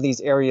in some of these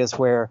areas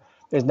where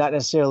there's not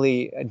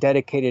necessarily a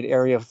dedicated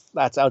area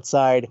that's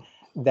outside,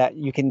 that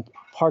you can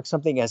park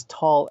something as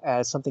tall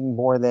as something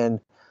more than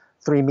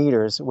 3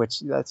 meters, which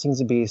that seems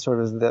to be sort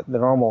of the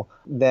normal,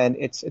 then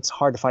it's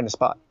hard to find a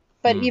spot.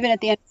 But even at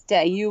the end of the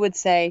day, you would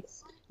say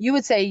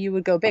you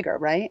would go bigger,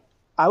 right?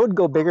 I would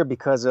go bigger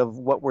because of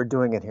what we're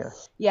doing in here.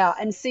 Yeah,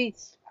 and see,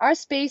 our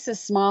space is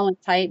small and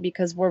tight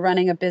because we're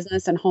running a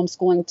business and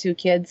homeschooling 2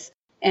 kids,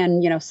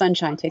 and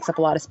sunshine takes up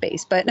a lot of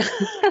space. But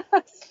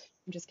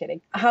I'm just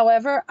kidding.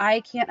 However,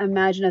 I can't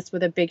imagine us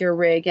with a bigger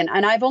rig, and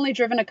I've only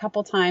driven a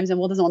couple times, and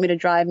Will doesn't want me to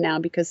drive now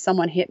because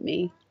someone hit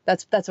me.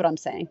 That's what I'm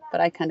saying.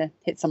 But I kind of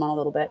hit someone a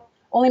little bit.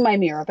 Only my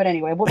mirror. But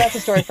anyway, well, that's a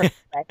story for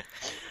today.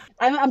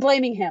 I'm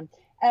blaming him.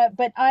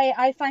 But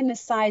I find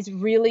this size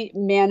really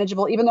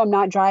manageable, even though I'm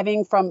not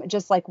driving, from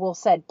just like Will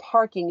said,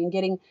 parking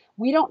and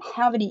we don't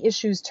have any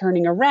issues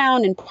turning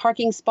around and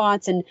parking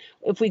spots. And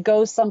if we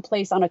go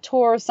someplace on a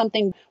tour or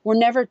something, we're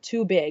never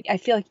too big. I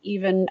feel like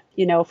even,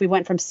 if we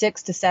went from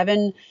 6 to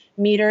 7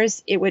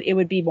 meters, it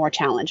would be more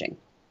challenging.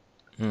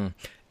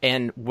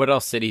 And what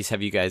else cities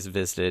have you guys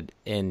visited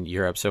in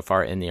Europe so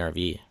far in the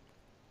RV?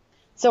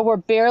 So we're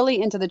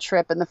barely into the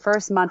trip, and the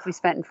first month we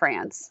spent in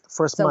France.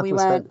 First month we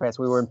spent in France.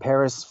 We were in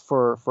Paris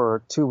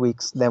for 2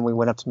 weeks. Then we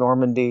went up to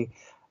Normandy,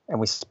 and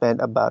we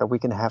spent about a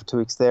week and a half, 2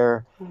 weeks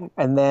there. Mm-hmm.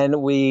 And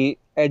then we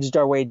edged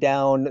our way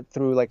down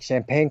through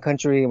Champagne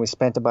country, and we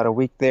spent about a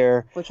week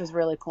there. Which was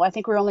really cool. I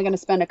think we were only going to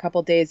spend a couple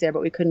of days there,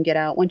 but we couldn't get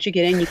out. Once you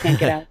get in, you can't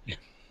get out.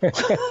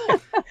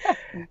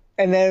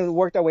 And then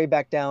worked our way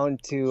back down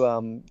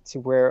to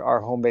where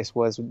our home base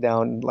was,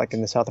 down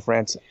in the south of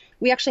France.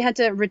 We actually had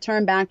to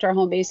return back to our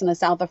home base in the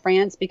south of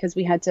France because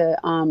we had to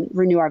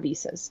renew our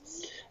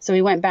visas. So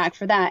we went back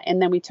for that,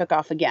 and then we took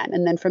off again.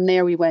 And then from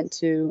there we went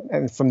to...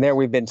 And from there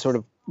we've been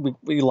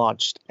we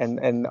launched.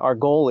 And our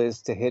goal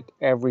is to hit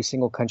every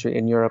single country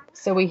in Europe.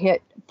 So we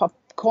hit a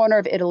corner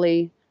of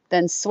Italy,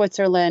 then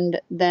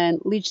Switzerland, then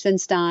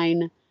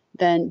Liechtenstein,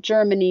 then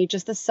Germany,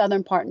 just the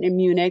southern part in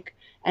Munich.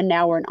 And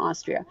now we're in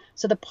Austria.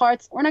 So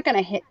we're not going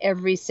to hit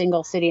every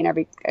single city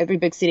and every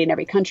big city in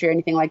every country or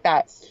anything like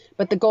that.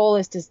 But the goal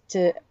is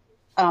to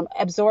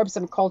absorb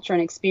some culture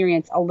and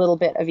experience a little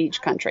bit of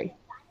each country.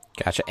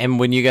 Gotcha.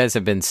 And when you guys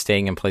have been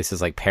staying in places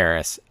like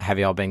Paris, have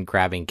y'all been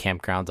grabbing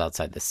campgrounds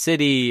outside the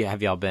city?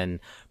 Have y'all been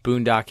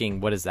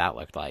boondocking? What does that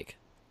look like?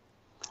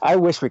 I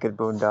wish we could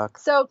boondock.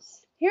 So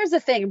here's the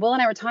thing. Will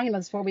and I were talking about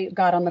this before we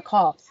got on the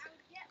call.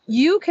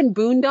 You can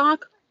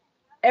boondock.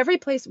 Every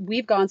place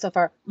we've gone so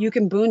far, you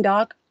can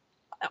boondock.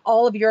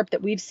 All of Europe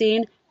that we've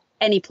seen,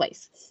 any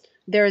place.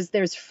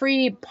 There's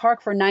free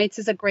Park for Nights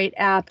is a great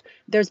app.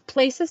 There's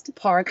places to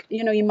park.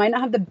 You might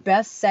not have the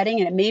best setting,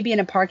 and it may be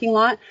in a parking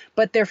lot,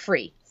 but they're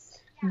free.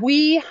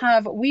 We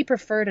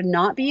prefer to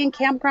not be in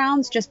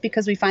campgrounds just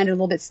because we find it a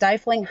little bit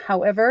stifling.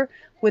 However,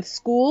 with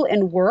school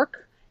and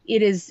work,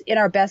 it is in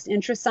our best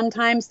interest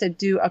sometimes to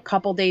do a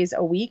couple days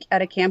a week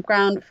at a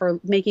campground for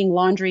making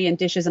laundry and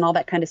dishes and all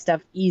that kind of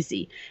stuff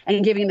easy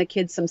and giving the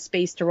kids some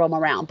space to roam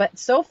around. But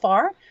so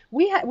far,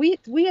 we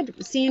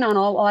had seen on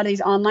a lot of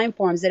these online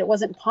forums that it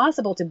wasn't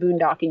possible to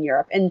boondock in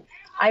Europe. And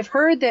I've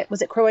heard that,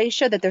 was it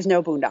Croatia, that there's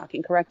no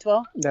boondocking, correct,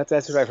 Will? That's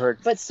what I've heard.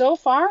 But so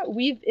far,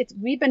 we've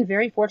been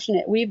very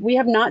fortunate. We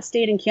have not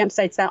stayed in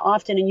campsites that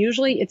often, and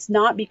usually it's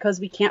not because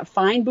we can't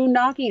find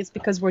boondocking. It's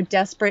because we're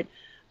desperate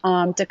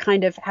to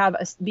kind of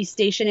be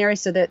stationary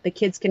so that the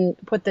kids can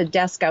put the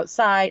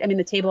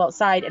table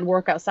outside and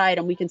work outside,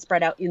 and we can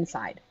spread out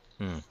inside.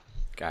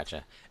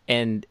 Gotcha.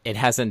 And it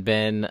hasn't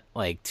been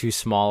too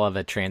small of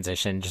a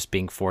transition just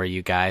being for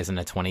you guys in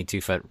a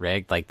 22-foot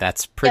rig.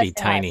 That's pretty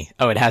tiny.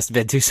 Oh, it has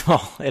been too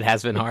small. It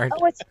has been hard.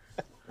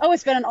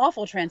 It's been an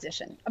awful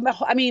transition.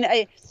 I mean,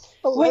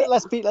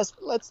 let's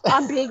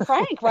I'm being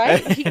frank,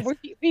 right?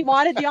 We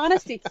wanted the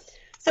honesty.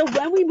 So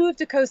when we moved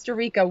to Costa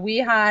Rica, we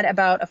had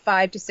about a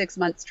 5 to 6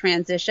 months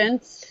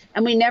transition,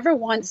 and we never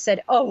once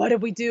said, "Oh, what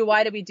did we do?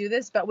 Why did we do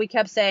this?" But we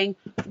kept saying,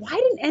 "Why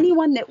didn't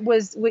anyone that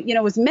was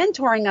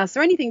mentoring us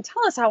or anything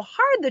tell us how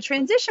hard the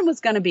transition was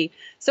going to be?"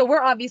 So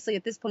we're obviously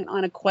at this point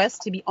on a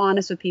quest to be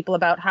honest with people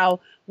about how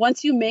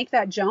once you make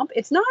that jump,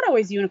 it's not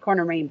always unicorn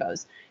and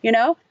rainbows,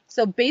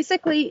 So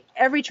basically,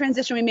 every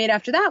transition we made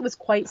after that was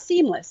quite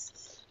seamless.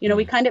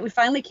 We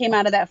finally came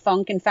out of that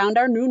funk and found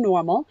our new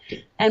normal,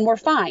 and we're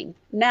fine.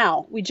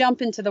 Now we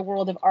jump into the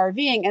world of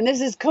RVing, and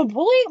this is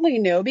completely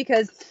new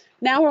because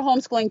now we're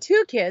homeschooling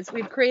 2 kids.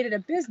 We've created a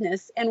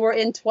business, and we're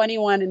in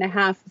 21 and a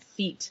half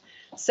feet.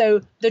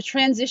 So the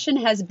transition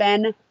has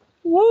been,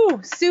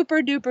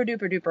 super duper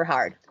duper duper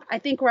hard. I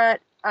think we're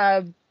at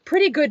a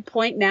pretty good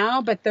point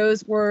now, but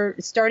those were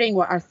starting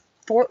our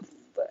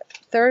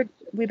third.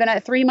 We've been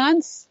at 3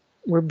 months.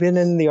 We've been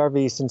in the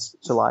RV since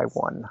July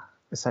 1.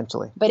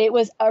 Essentially. But it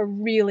was a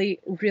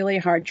really, really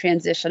hard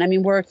transition. I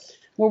mean, we're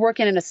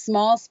working in a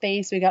small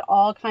space. We got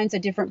all kinds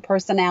of different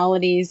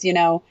personalities.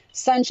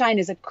 Sunshine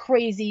is a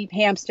crazy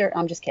hamster.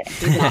 I'm just kidding.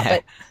 He's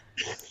not.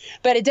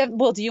 But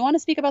Will, do you want to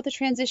speak about the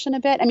transition a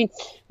bit? I mean,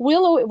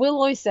 Will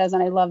always says,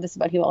 and I love this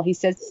about Will, he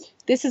says,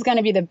 this is going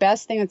to be the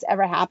best thing that's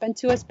ever happened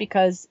to us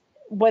because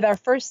with our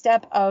first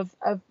step of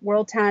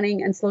world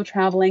towning and slow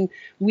traveling,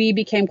 we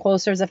became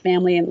closer as a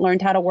family and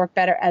learned how to work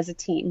better as a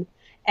team.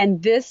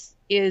 And this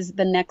is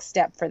the next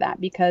step for that,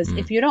 because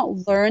if you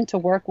don't learn to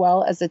work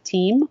well as a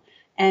team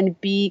and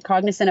be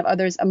cognizant of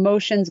others'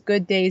 emotions,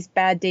 good days,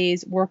 bad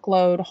days,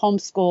 workload,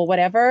 homeschool,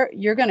 whatever,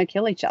 you're going to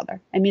kill each other.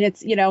 I mean,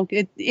 it's,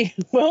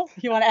 Will,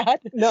 you want to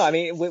add? No, I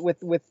mean,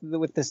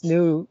 with this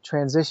new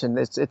transition,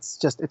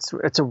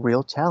 it's a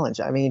real challenge.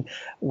 I mean,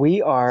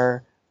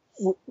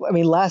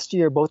 last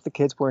year, both the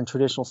kids were in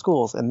traditional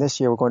schools, and this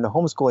year we're going to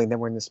homeschooling, then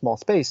we're in a small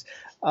space.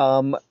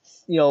 And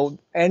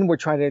we're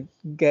trying to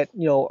get,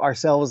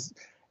 ourselves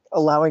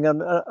allowing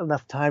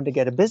enough time to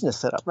get a business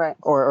set up, right,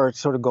 or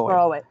sort of going.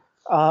 Grow it.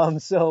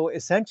 So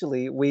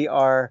essentially,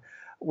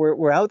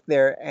 we're out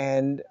there,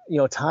 and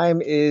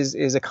time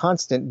is a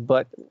constant,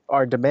 but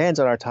our demands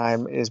on our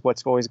time is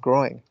what's always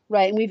growing.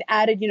 Right, and we've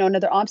added,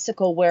 another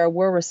obstacle where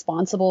we're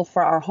responsible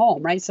for our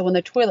home, right? So when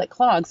the toilet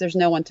clogs, there's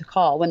no one to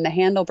call. When the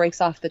handle breaks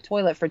off the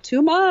toilet for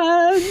 2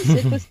 months,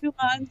 it was 2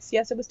 months.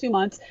 Yes, it was 2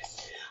 months.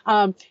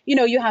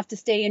 You have to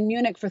stay in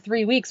Munich for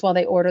 3 weeks while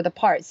they order the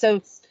part.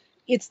 So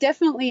it's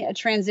definitely a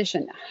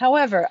transition.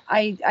 However,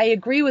 I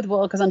agree with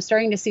Will because I'm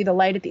starting to see the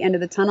light at the end of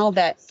the tunnel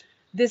that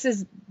this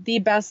is the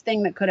best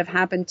thing that could have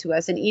happened to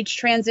us. And each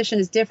transition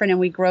is different, and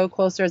we grow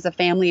closer as a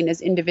family and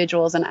as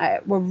individuals. And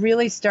we're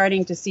really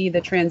starting to see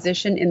the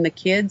transition in the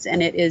kids.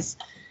 And it's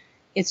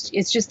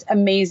just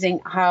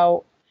amazing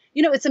how,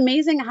 it's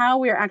amazing how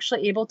we are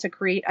actually able to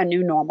create a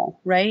new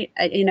normal, right?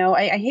 I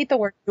hate the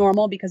word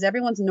normal because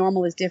everyone's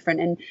normal is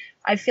different. And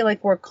I feel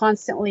like we're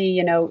constantly,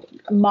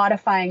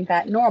 modifying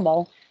that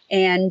normal.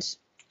 And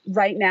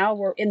right now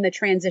we're in the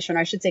transition, or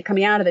I should say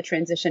coming out of the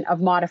transition of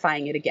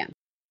modifying it again.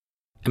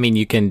 I mean,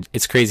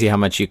 it's crazy how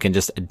much you can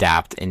just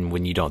adapt, and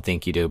when you don't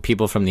think you do.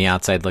 People from the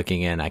outside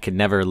looking in, I could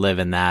never live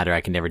in that, or I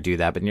could never do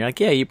that. But you're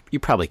like, yeah, you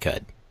probably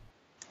could.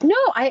 No,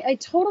 I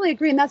totally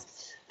agree. And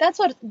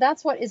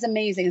that's what is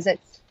amazing is that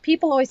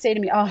people always say to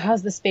me, oh,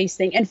 how's the space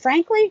thing? And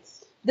frankly,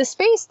 the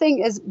space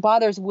thing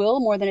bothers Will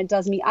more than it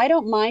does me. I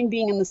don't mind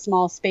being in the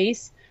small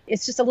space.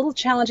 It's just a little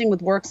challenging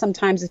with work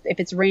sometimes if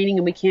it's raining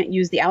and we can't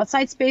use the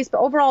outside space. But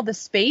overall, the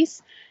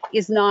space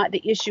is not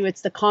the issue.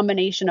 It's the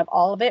combination of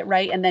all of it,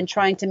 right? And then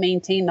trying to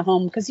maintain the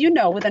home. Because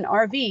with an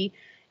RV,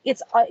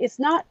 it's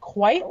not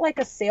quite like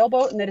a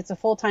sailboat in that it's a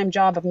full-time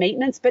job of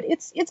maintenance, but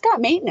it's got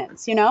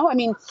maintenance, I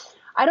mean,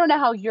 I don't know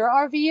how your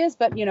RV is,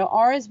 but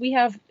ours,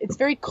 it's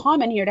very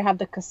common here to have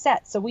the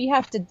cassette. So we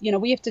have to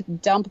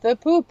dump the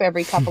poop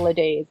every couple of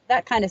days,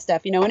 that kind of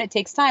stuff, and it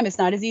takes time. It's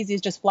not as easy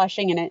as just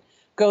flushing and it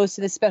goes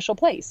to this special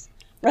place,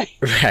 right?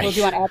 Right. Well, do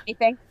you want to add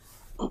anything?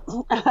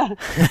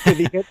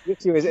 The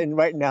issue is, and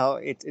right now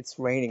it's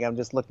raining. I'm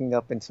just looking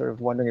up and sort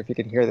of wondering if you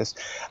can hear this.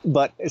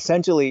 But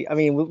essentially, I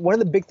mean, one of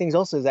the big things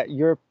also is that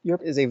Europe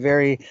is a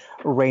very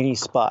rainy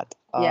spot,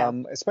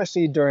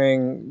 especially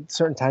during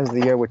certain times of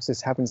the year, which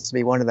this happens to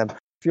be one of them.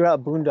 If you're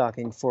out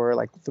boondocking for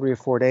like 3 or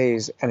 4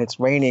 days and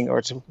it's raining or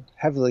it's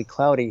heavily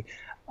cloudy,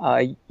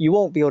 you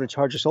won't be able to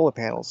charge your solar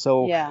panels.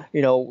 So,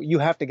 you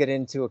have to get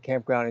into a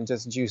campground and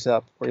just juice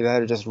up, or you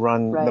have to just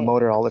run the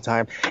motor all the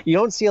time. You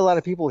don't see a lot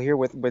of people here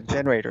with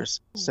generators.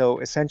 So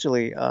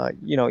essentially,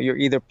 you're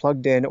either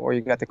plugged in or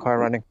you got the car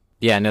running.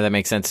 Yeah, no, that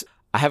makes sense.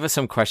 I have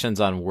some questions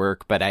on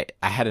work, but I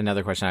had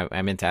another question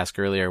I meant to ask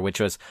earlier,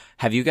 which was,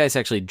 have you guys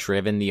actually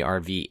driven the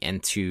RV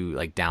into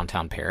like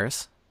downtown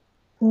Paris?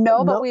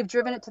 No, but we've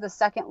driven it to the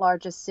second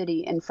largest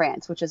city in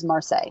France, which is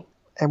Marseille.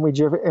 And we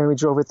drove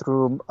it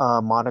through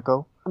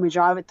Monaco. And we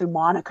drove it through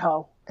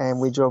Monaco.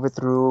 And we drove it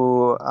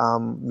through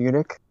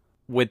Munich.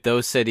 With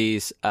those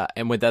cities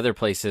and with other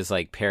places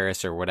like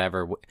Paris or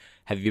whatever,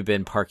 have you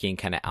been parking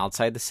kind of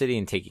outside the city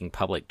and taking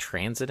public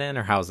transit in,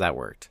 or how's that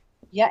worked?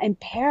 Yeah, in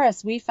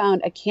Paris, we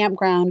found a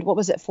campground. What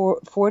was it,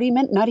 40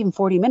 minutes? Not even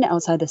 40 minutes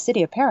outside the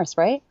city of Paris,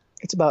 right?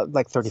 It's about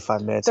like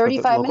 35 minutes with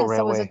the 35 local minutes.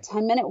 So it was a railway.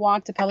 10-minute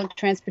walk to public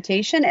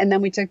transportation. And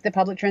then we took the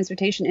public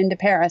transportation into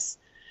Paris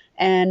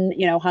and,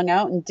 hung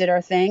out and did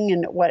our thing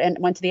and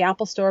went to the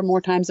Apple store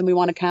more times than we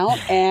want to count.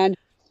 And,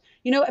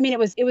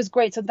 it was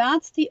great. So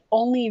that's the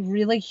only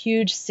really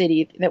huge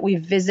city that we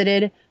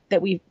visited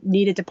that we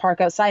needed to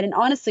park outside. And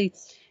honestly,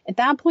 at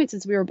that point,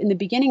 since we were in the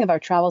beginning of our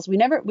travels,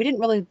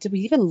 did we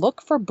even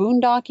look for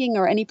boondocking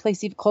or any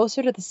place even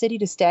closer to the city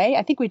to stay?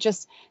 I think we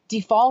just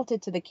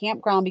defaulted to the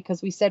campground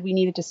because we said we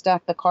needed to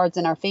stack the cards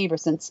in our favor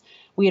since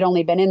we had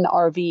only been in the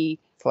RV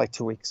for like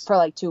 2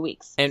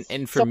 weeks.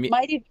 And for me, it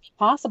might even be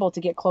possible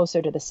to get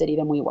closer to the city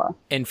than we were.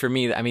 And for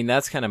me, I mean,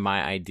 that's kind of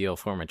my ideal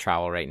form of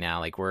travel right now.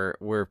 Like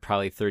we're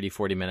probably 30,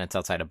 40 minutes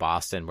outside of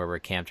Boston where we're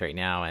camped right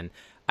now. And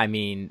I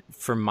mean,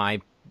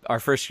 our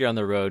first year on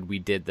the road, we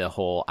did the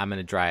whole, I'm going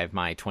to drive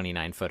my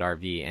 29-foot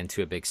RV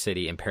into a big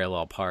city in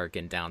parallel park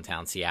in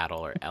downtown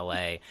Seattle or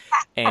LA.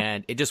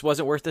 And it just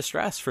wasn't worth the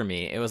stress for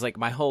me. It was like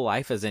my whole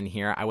life is in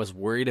here. I was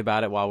worried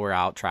about it while we're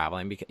out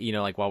traveling, because,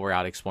 like while we're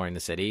out exploring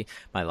the city,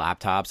 my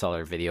laptops, all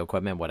our video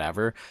equipment,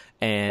 whatever.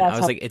 And I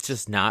was like, it's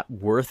just not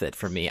worth it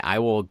for me. I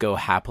will go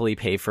happily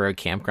pay for a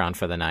campground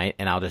for the night,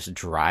 and I'll just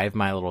drive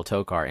my little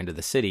tow car into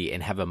the city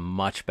and have a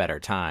much better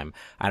time.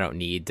 I don't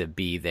need to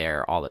be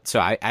there all the. So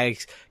I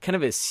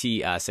kind of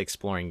see us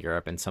exploring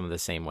Europe in some of the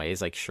same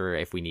ways. Like, sure,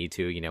 if we need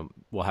to,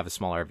 we'll have a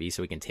small RV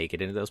so we can take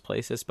it into those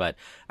places. But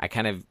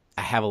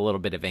I have a little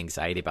bit of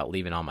anxiety about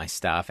leaving all my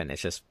stuff. And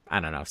it's just, I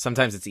don't know.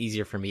 Sometimes it's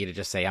easier for me to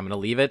just say, I'm going to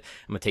leave it.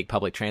 I'm going to take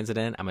public transit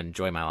in. I'm going to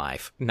enjoy my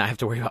life. Not have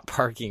to worry about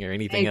parking or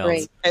anything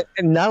else.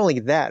 And not only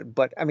that,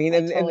 but I mean,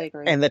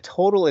 and the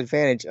total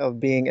advantage of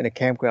being in a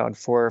campground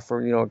for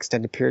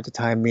extended periods of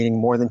time, meaning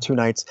more than 2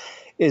 nights,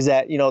 is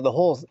that, the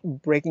whole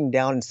breaking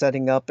down and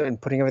setting up and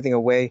putting everything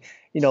away,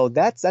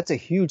 that's a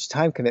huge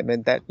time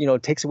commitment that,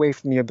 takes away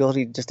from your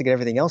ability just to get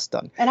everything else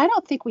done. And I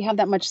don't think we have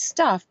that much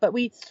stuff, but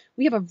we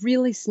have a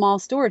really small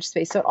storage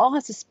space. So it all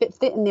has to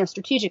fit in there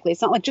strategically.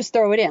 It's not like just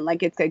throw it in.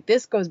 Like, it's like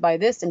this goes by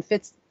this and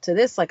fits to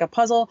this like a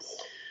puzzle.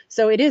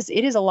 So it is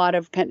a lot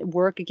of kind of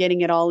work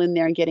getting it all in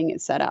there and getting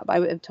it set up. I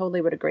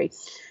totally would agree.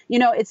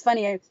 It's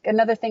funny.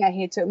 Another thing I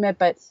hate to admit,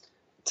 but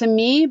to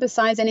me,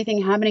 besides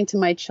anything happening to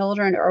my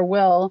children or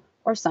Will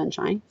or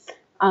Sunshine,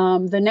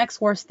 the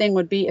next worst thing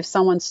would be if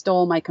someone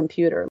stole my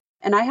computer.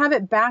 And I have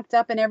it backed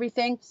up and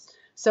everything.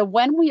 So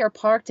when we are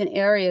parked in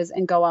areas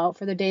and go out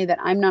for the day that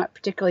I'm not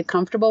particularly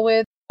comfortable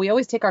with, we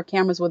always take our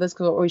cameras with us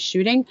because we're always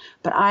shooting,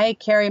 but I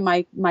carry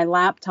my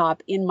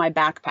laptop in my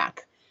backpack.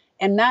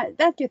 And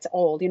that gets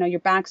old. Your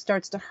back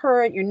starts to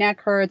hurt, your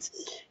neck hurts.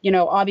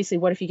 Obviously,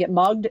 what if you get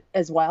mugged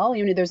as well?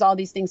 There's all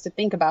these things to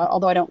think about,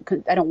 although I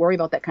don't worry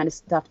about that kind of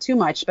stuff too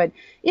much. But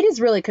it is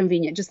really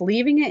convenient just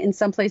leaving it in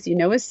some place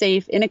is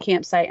safe in a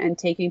campsite and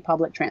taking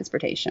public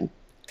transportation.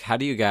 How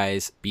do you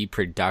guys be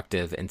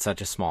productive in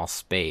such a small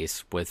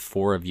space with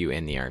 4 of you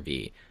in the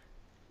RV?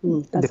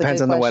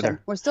 Depends on the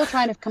weather. We're still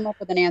trying to come up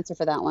with an answer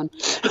for that one.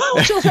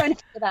 We're still trying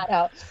to figure that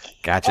out.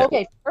 Gotcha.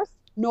 Okay, first,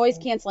 noise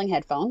canceling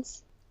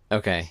headphones.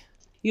 Okay.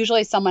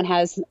 Usually someone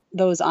has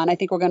those on. I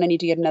think we're going to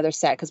need to get another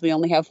set because we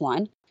only have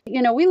one.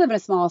 We live in a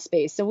small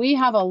space, so we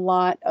have a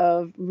lot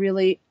of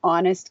really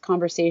honest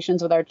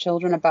conversations with our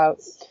children about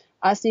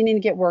us needing to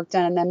get work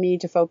done and them needing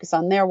to focus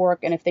on their work.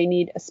 And if they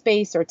need a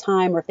space or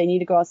time, or if they need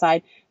to go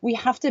outside, we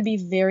have to be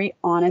very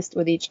honest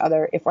with each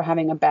other if we're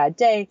having a bad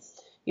day.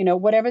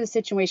 Whatever the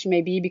situation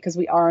may be, because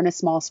we are in a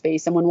small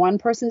space. And when one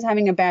person's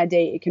having a bad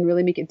day, it can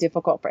really make it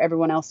difficult for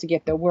everyone else to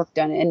get their work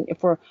done. And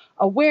if we're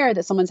aware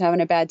that someone's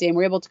having a bad day and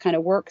we're able to kind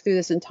of work through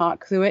this and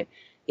talk through it,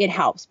 it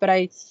helps. But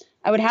I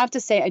would have to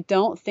say, I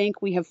don't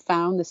think we have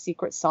found the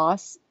secret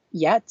sauce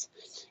yet.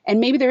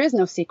 And maybe there is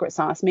no secret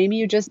sauce. Maybe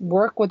you just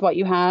work with what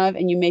you have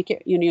and you make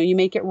it, you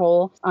make it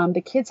roll. The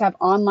kids have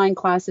online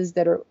classes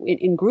that are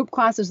in group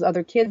classes with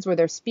other kids where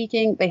they're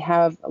speaking. They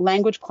have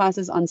language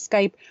classes on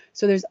Skype.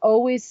 So there's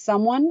always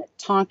someone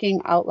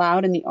talking out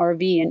loud in the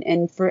RV.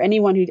 And for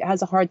anyone who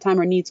has a hard time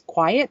or needs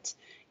quiet,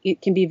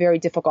 it can be very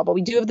difficult. But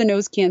we do have the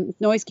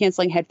noise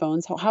canceling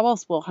headphones. How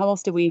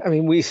else do we? I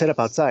mean, we set up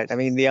outside. I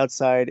mean, the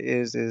outside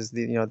is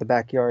the the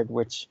backyard,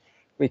 which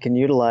we can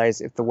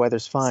utilize if the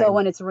weather's fine. So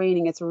when it's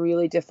raining, it's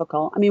really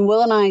difficult. I mean,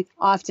 Will and I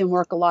often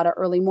work a lot of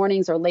early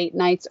mornings or late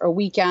nights or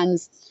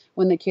weekends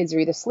when the kids are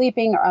either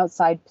sleeping or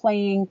outside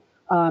playing,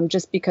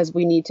 just because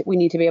we need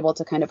to be able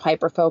to kind of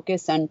hyper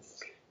focus. And,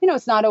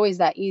 it's not always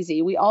that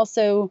easy. We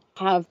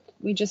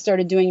just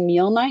started doing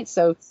meal nights.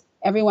 So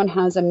everyone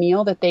has a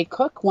meal that they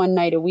cook one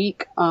night a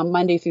week,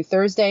 Monday through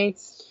Thursday.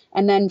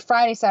 And then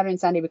Friday, Saturday, and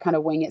Sunday, we kind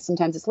of wing it.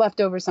 Sometimes it's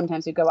leftovers.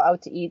 Sometimes we go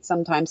out to eat.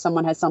 Sometimes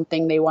someone has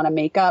something they want to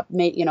make.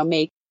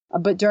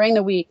 But during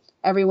the week,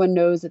 everyone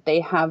knows that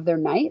they have their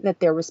night, that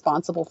they're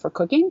responsible for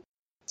cooking.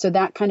 So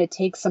that kind of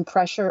takes some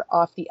pressure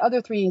off the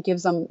other 3 and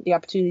gives them the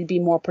opportunity to be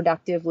more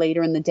productive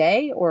later in the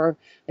day. Or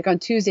like on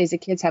Tuesdays, the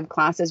kids have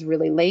classes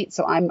really late.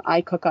 So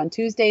I cook on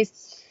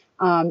Tuesdays.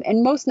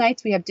 And most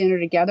nights we have dinner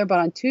together, but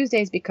on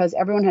Tuesdays, because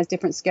everyone has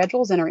different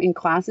schedules and are in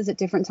classes at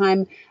different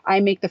time, I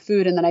make the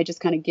food and then I just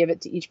kind of give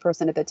it to each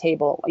person at the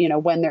table,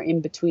 when they're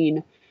in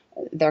between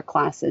their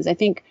classes. I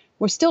think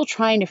we're still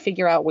trying to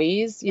figure out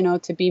ways,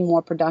 to be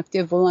more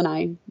productive. Will and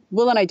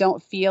I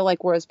don't feel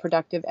like we're as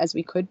productive as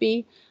we could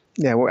be.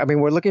 Yeah,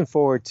 we're looking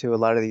forward to a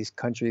lot of these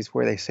countries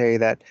where they say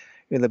that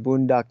the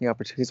boondocking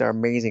opportunities are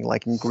amazing,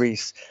 like in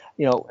Greece.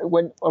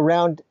 When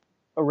around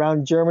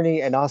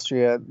Germany and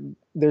Austria,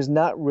 there's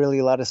not really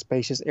a lot of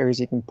spacious areas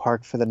you can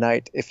park for the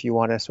night if you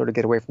want to sort of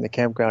get away from the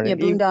campground. Yeah,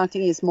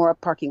 boondocking is more a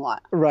parking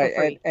lot.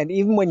 Right, and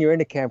even when you're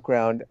in a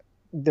campground,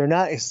 they're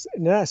not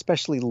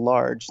especially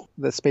large,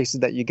 the spaces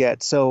that you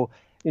get. So,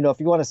 if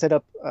you want to set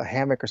up a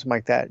hammock or something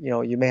like that,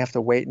 you may have to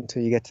wait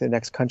until you get to the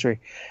next country.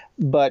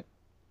 But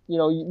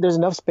there's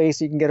enough space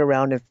you can get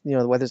around. If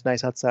the weather's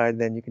nice outside,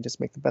 then you can just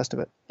make the best of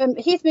it.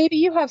 Heath, maybe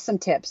you have some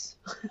tips.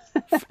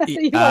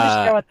 You want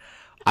to share with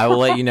I will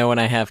let you know when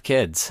I have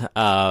kids,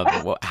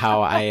 how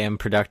I am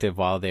productive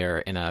while they're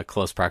in a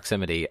close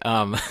proximity.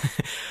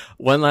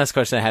 One last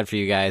question I had for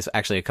you guys,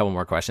 actually a couple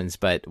more questions,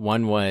 but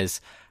one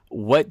was,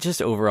 what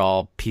just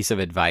overall piece of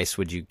advice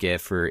would you give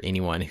for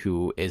anyone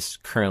who is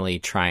currently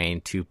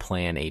trying to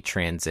plan a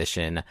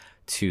transition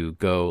to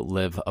go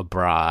live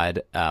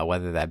abroad,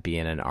 whether that be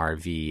in an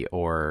RV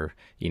or,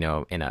 in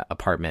an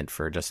apartment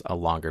for just a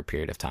longer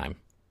period of time?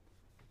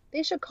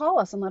 They should call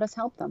us and let us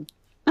help them.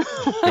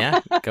 Yeah,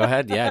 go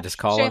ahead. Yeah, just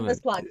call them. Shameless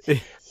plug.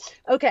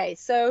 Okay,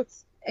 so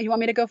you want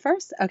me to go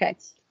first? Okay.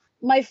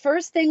 My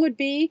first thing would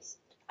be,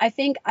 I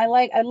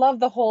love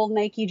the whole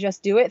Nike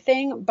Just Do It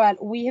thing,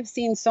 but we have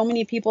seen so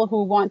many people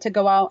who want to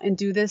go out and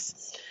do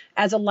this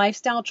as a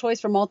lifestyle choice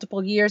for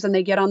multiple years, and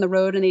they get on the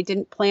road and they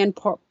didn't plan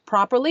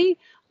properly,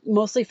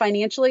 mostly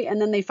financially,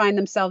 and then they find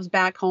themselves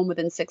back home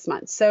within 6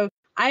 months. So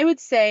I would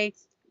say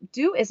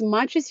do as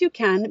much as you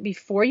can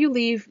before you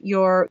leave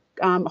your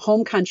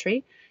home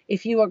country.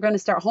 If you are going to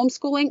start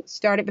homeschooling,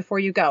 start it before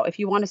you go. If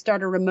you want to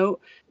start a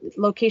remote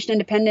location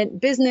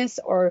independent business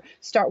or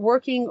start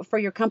working for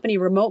your company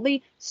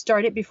remotely,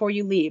 start it before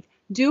you leave.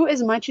 Do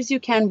as much as you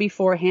can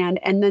beforehand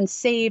and then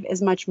save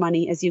as much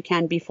money as you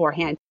can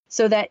beforehand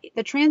so that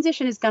the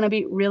transition is going to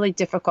be really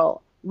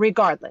difficult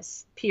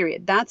regardless,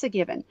 period. That's a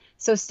given.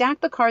 So stack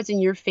the cards in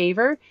your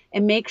favor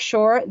and make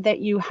sure that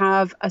you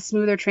have a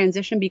smoother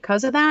transition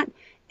because of that.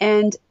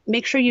 And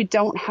make sure you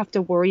don't have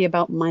to worry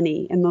about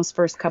money in those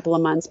first couple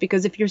of months,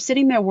 because if you're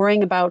sitting there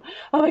worrying about,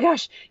 oh my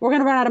gosh, we're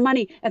going to run out of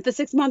money at the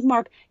 6-month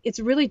mark, it's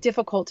really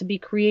difficult to be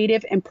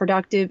creative and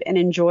productive and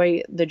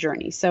enjoy the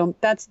journey. So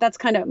that's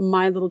kind of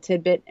my little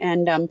tidbit.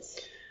 And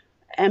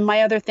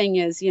my other thing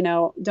is,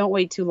 don't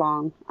wait too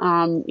long.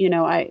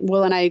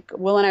 Will and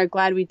I are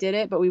glad we did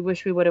it, but we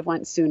wish we would have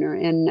went sooner.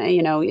 And,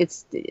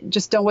 it's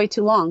just don't wait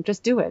too long.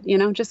 Just do it,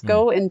 just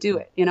go and do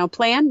it,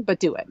 plan, but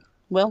do it.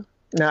 Will?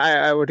 No,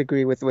 I would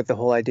agree with the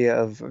whole idea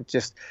of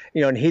just,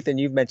 and Heath, and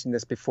you've mentioned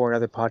this before in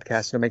other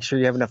podcasts, make sure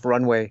you have enough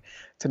runway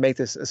to make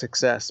this a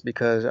success,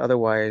 because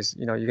otherwise,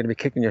 you're going to be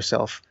kicking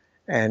yourself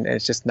and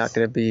it's just not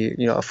going to be,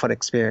 a fun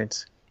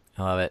experience.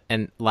 I love it.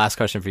 And last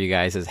question for you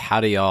guys is, how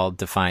do y'all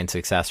define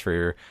success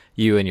for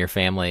you and your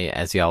family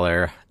as y'all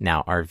are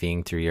now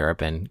RVing through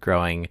Europe and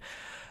growing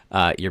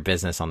your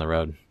business on the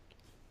road?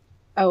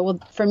 Oh, well,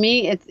 for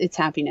me, it's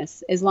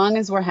happiness. As long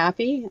as we're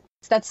happy,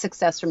 that's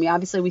success for me.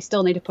 Obviously, we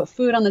still need to put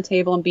food on the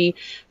table and be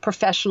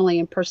professionally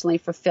and personally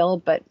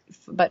fulfilled.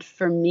 But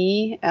for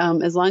me,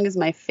 as long as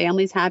my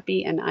family's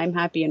happy and I'm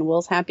happy and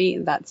Will's happy,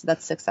 that's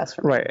success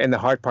for me. Right. And the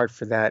hard part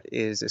for that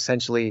is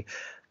essentially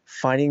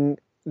finding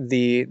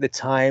the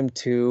time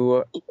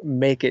to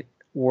make it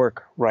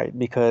work right.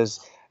 Because,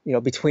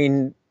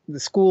 between the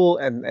school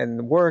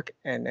and work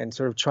and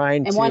sort of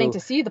trying and wanting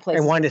to see the place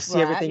and wanting to see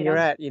everything you're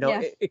at,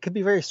 it could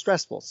be very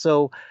stressful.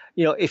 So,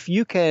 if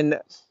you can,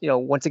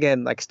 once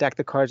again, like stack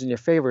the cards in your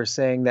favor,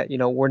 saying that,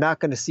 we're not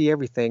going to see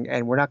everything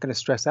and we're not going to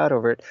stress out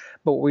over it,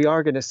 but what we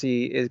are going to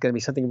see is going to be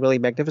something really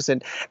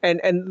magnificent.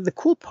 And the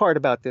cool part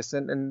about this,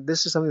 and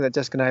this is something that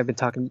Jessica and I have been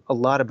talking a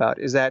lot about,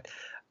 is that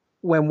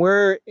when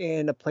we're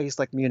in a place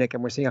like Munich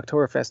and we're seeing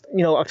Oktoberfest,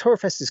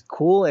 Oktoberfest is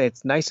cool and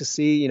it's nice to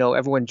see,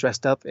 everyone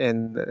dressed up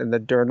in the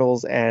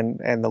dirndls and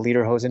the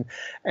lederhosen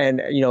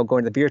and,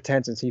 going to the beer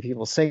tents and see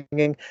people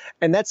singing.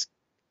 And that's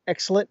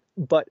excellent.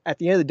 But at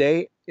the end of the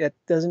day, it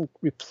doesn't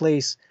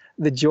replace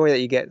the joy that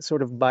you get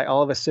sort of by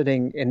all of us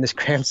sitting in this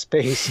cramped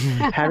space,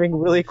 having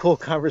really cool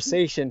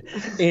conversation,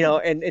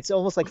 and it's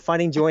almost like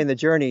finding joy in the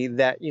journey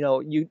that,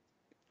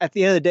 at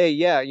the end of the day,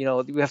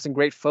 we have some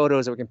great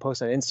photos that we can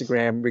post on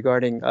Instagram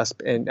regarding us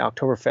in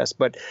Oktoberfest,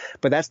 but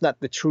that's not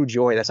the true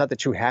joy. That's not the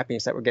true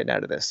happiness that we're getting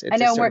out of this. It's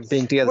just sort of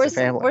being together as a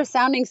family. We're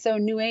sounding so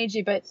new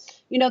agey, but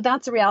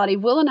that's a reality.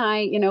 Will and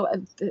I,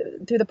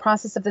 through the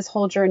process of this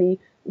whole journey,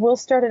 Will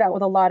started out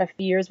with a lot of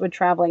fears with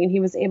traveling, and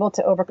he was able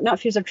to not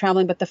fears of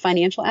traveling, but the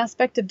financial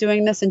aspect of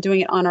doing this and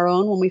doing it on our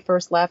own when we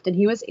first left, and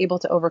he was able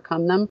to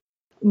overcome them.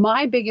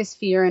 My biggest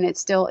fear, and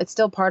it's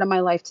still part of my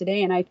life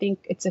today, and I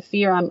think it's a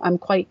fear I'm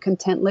quite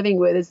content living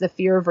with, is the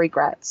fear of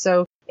regret.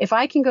 So if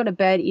I can go to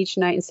bed each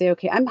night and say,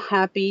 okay, I'm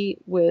happy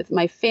with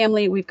my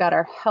family, we've got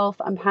our health,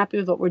 I'm happy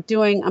with what we're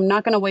doing. I'm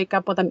not going to wake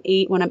up when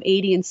I'm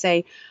 80 and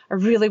say, I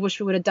really wish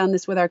we would have done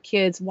this with our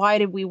kids. Why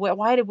did we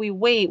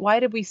wait? Why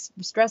did we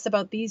stress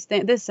about these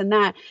things, this and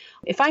that?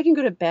 If I can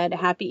go to bed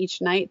happy each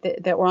night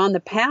that we're on the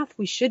path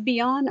we should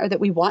be on, or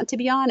that we want to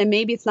be on, and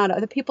maybe it's not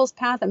other people's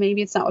path, and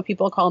maybe it's not what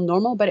people call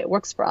normal, but it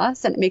works for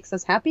us and it makes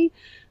us happy,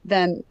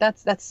 then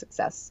that's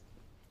success.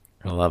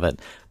 I love it.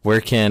 Where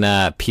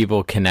can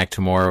people connect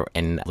more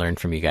and learn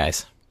from you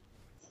guys?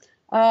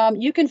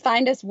 You can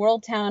find us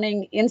World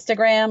Towning,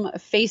 Instagram,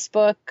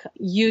 Facebook,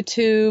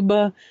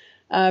 YouTube,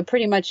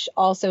 pretty much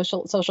all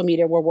social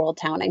media. We're World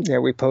Towning. Yeah,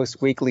 we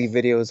post weekly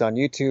videos on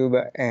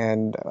YouTube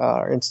and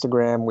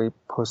Instagram. We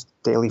post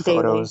daily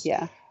photos.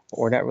 Yeah.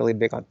 We're not really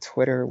big on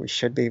Twitter. We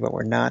should be, but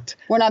we're not.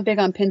 We're not big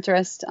on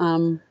Pinterest,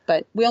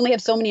 but we only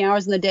have so many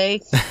hours in the day.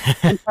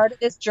 And part of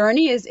this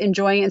journey is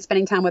enjoying and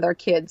spending time with our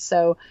kids.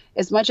 So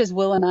as much as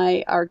Will and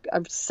I are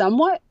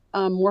somewhat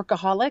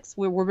workaholics,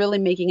 we're really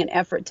making an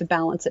effort to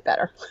balance it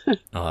better. I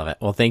love it.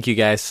 Well, thank you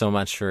guys so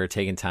much for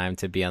taking time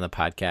to be on the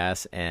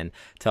podcast, and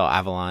tell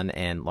Avalon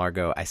and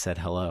Largo I said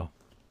hello.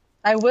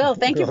 I will.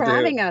 Thank you for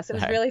having us. It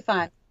was really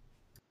fun.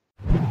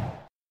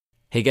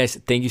 Hey guys,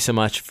 thank you so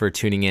much for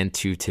tuning in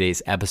to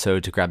today's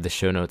episode. To grab the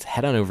show notes,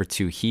 head on over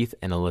to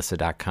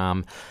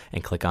heathandalyssa.com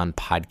and click on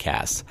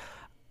podcasts.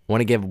 I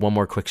want to give one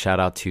more quick shout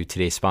out to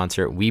today's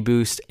sponsor,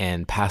 WeBoost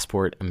and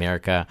Passport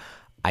America.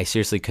 I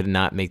seriously could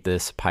not make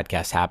this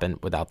podcast happen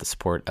without the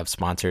support of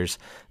sponsors.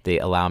 They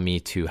allow me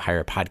to hire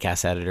a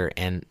podcast editor,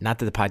 and not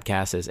that the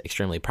podcast is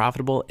extremely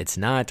profitable, it's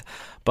not,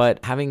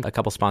 but having a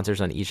couple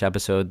sponsors on each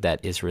episode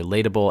that is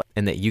relatable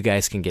and that you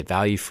guys can get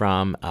value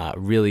from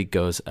really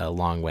goes a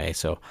long way.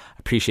 So I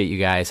appreciate you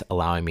guys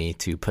allowing me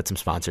to put some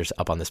sponsors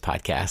up on this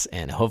podcast,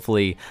 and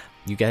hopefully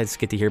you guys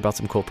get to hear about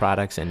some cool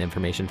products and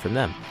information from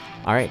them.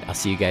 All right, I'll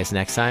see you guys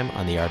next time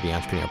on the RV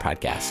Entrepreneur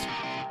Podcast.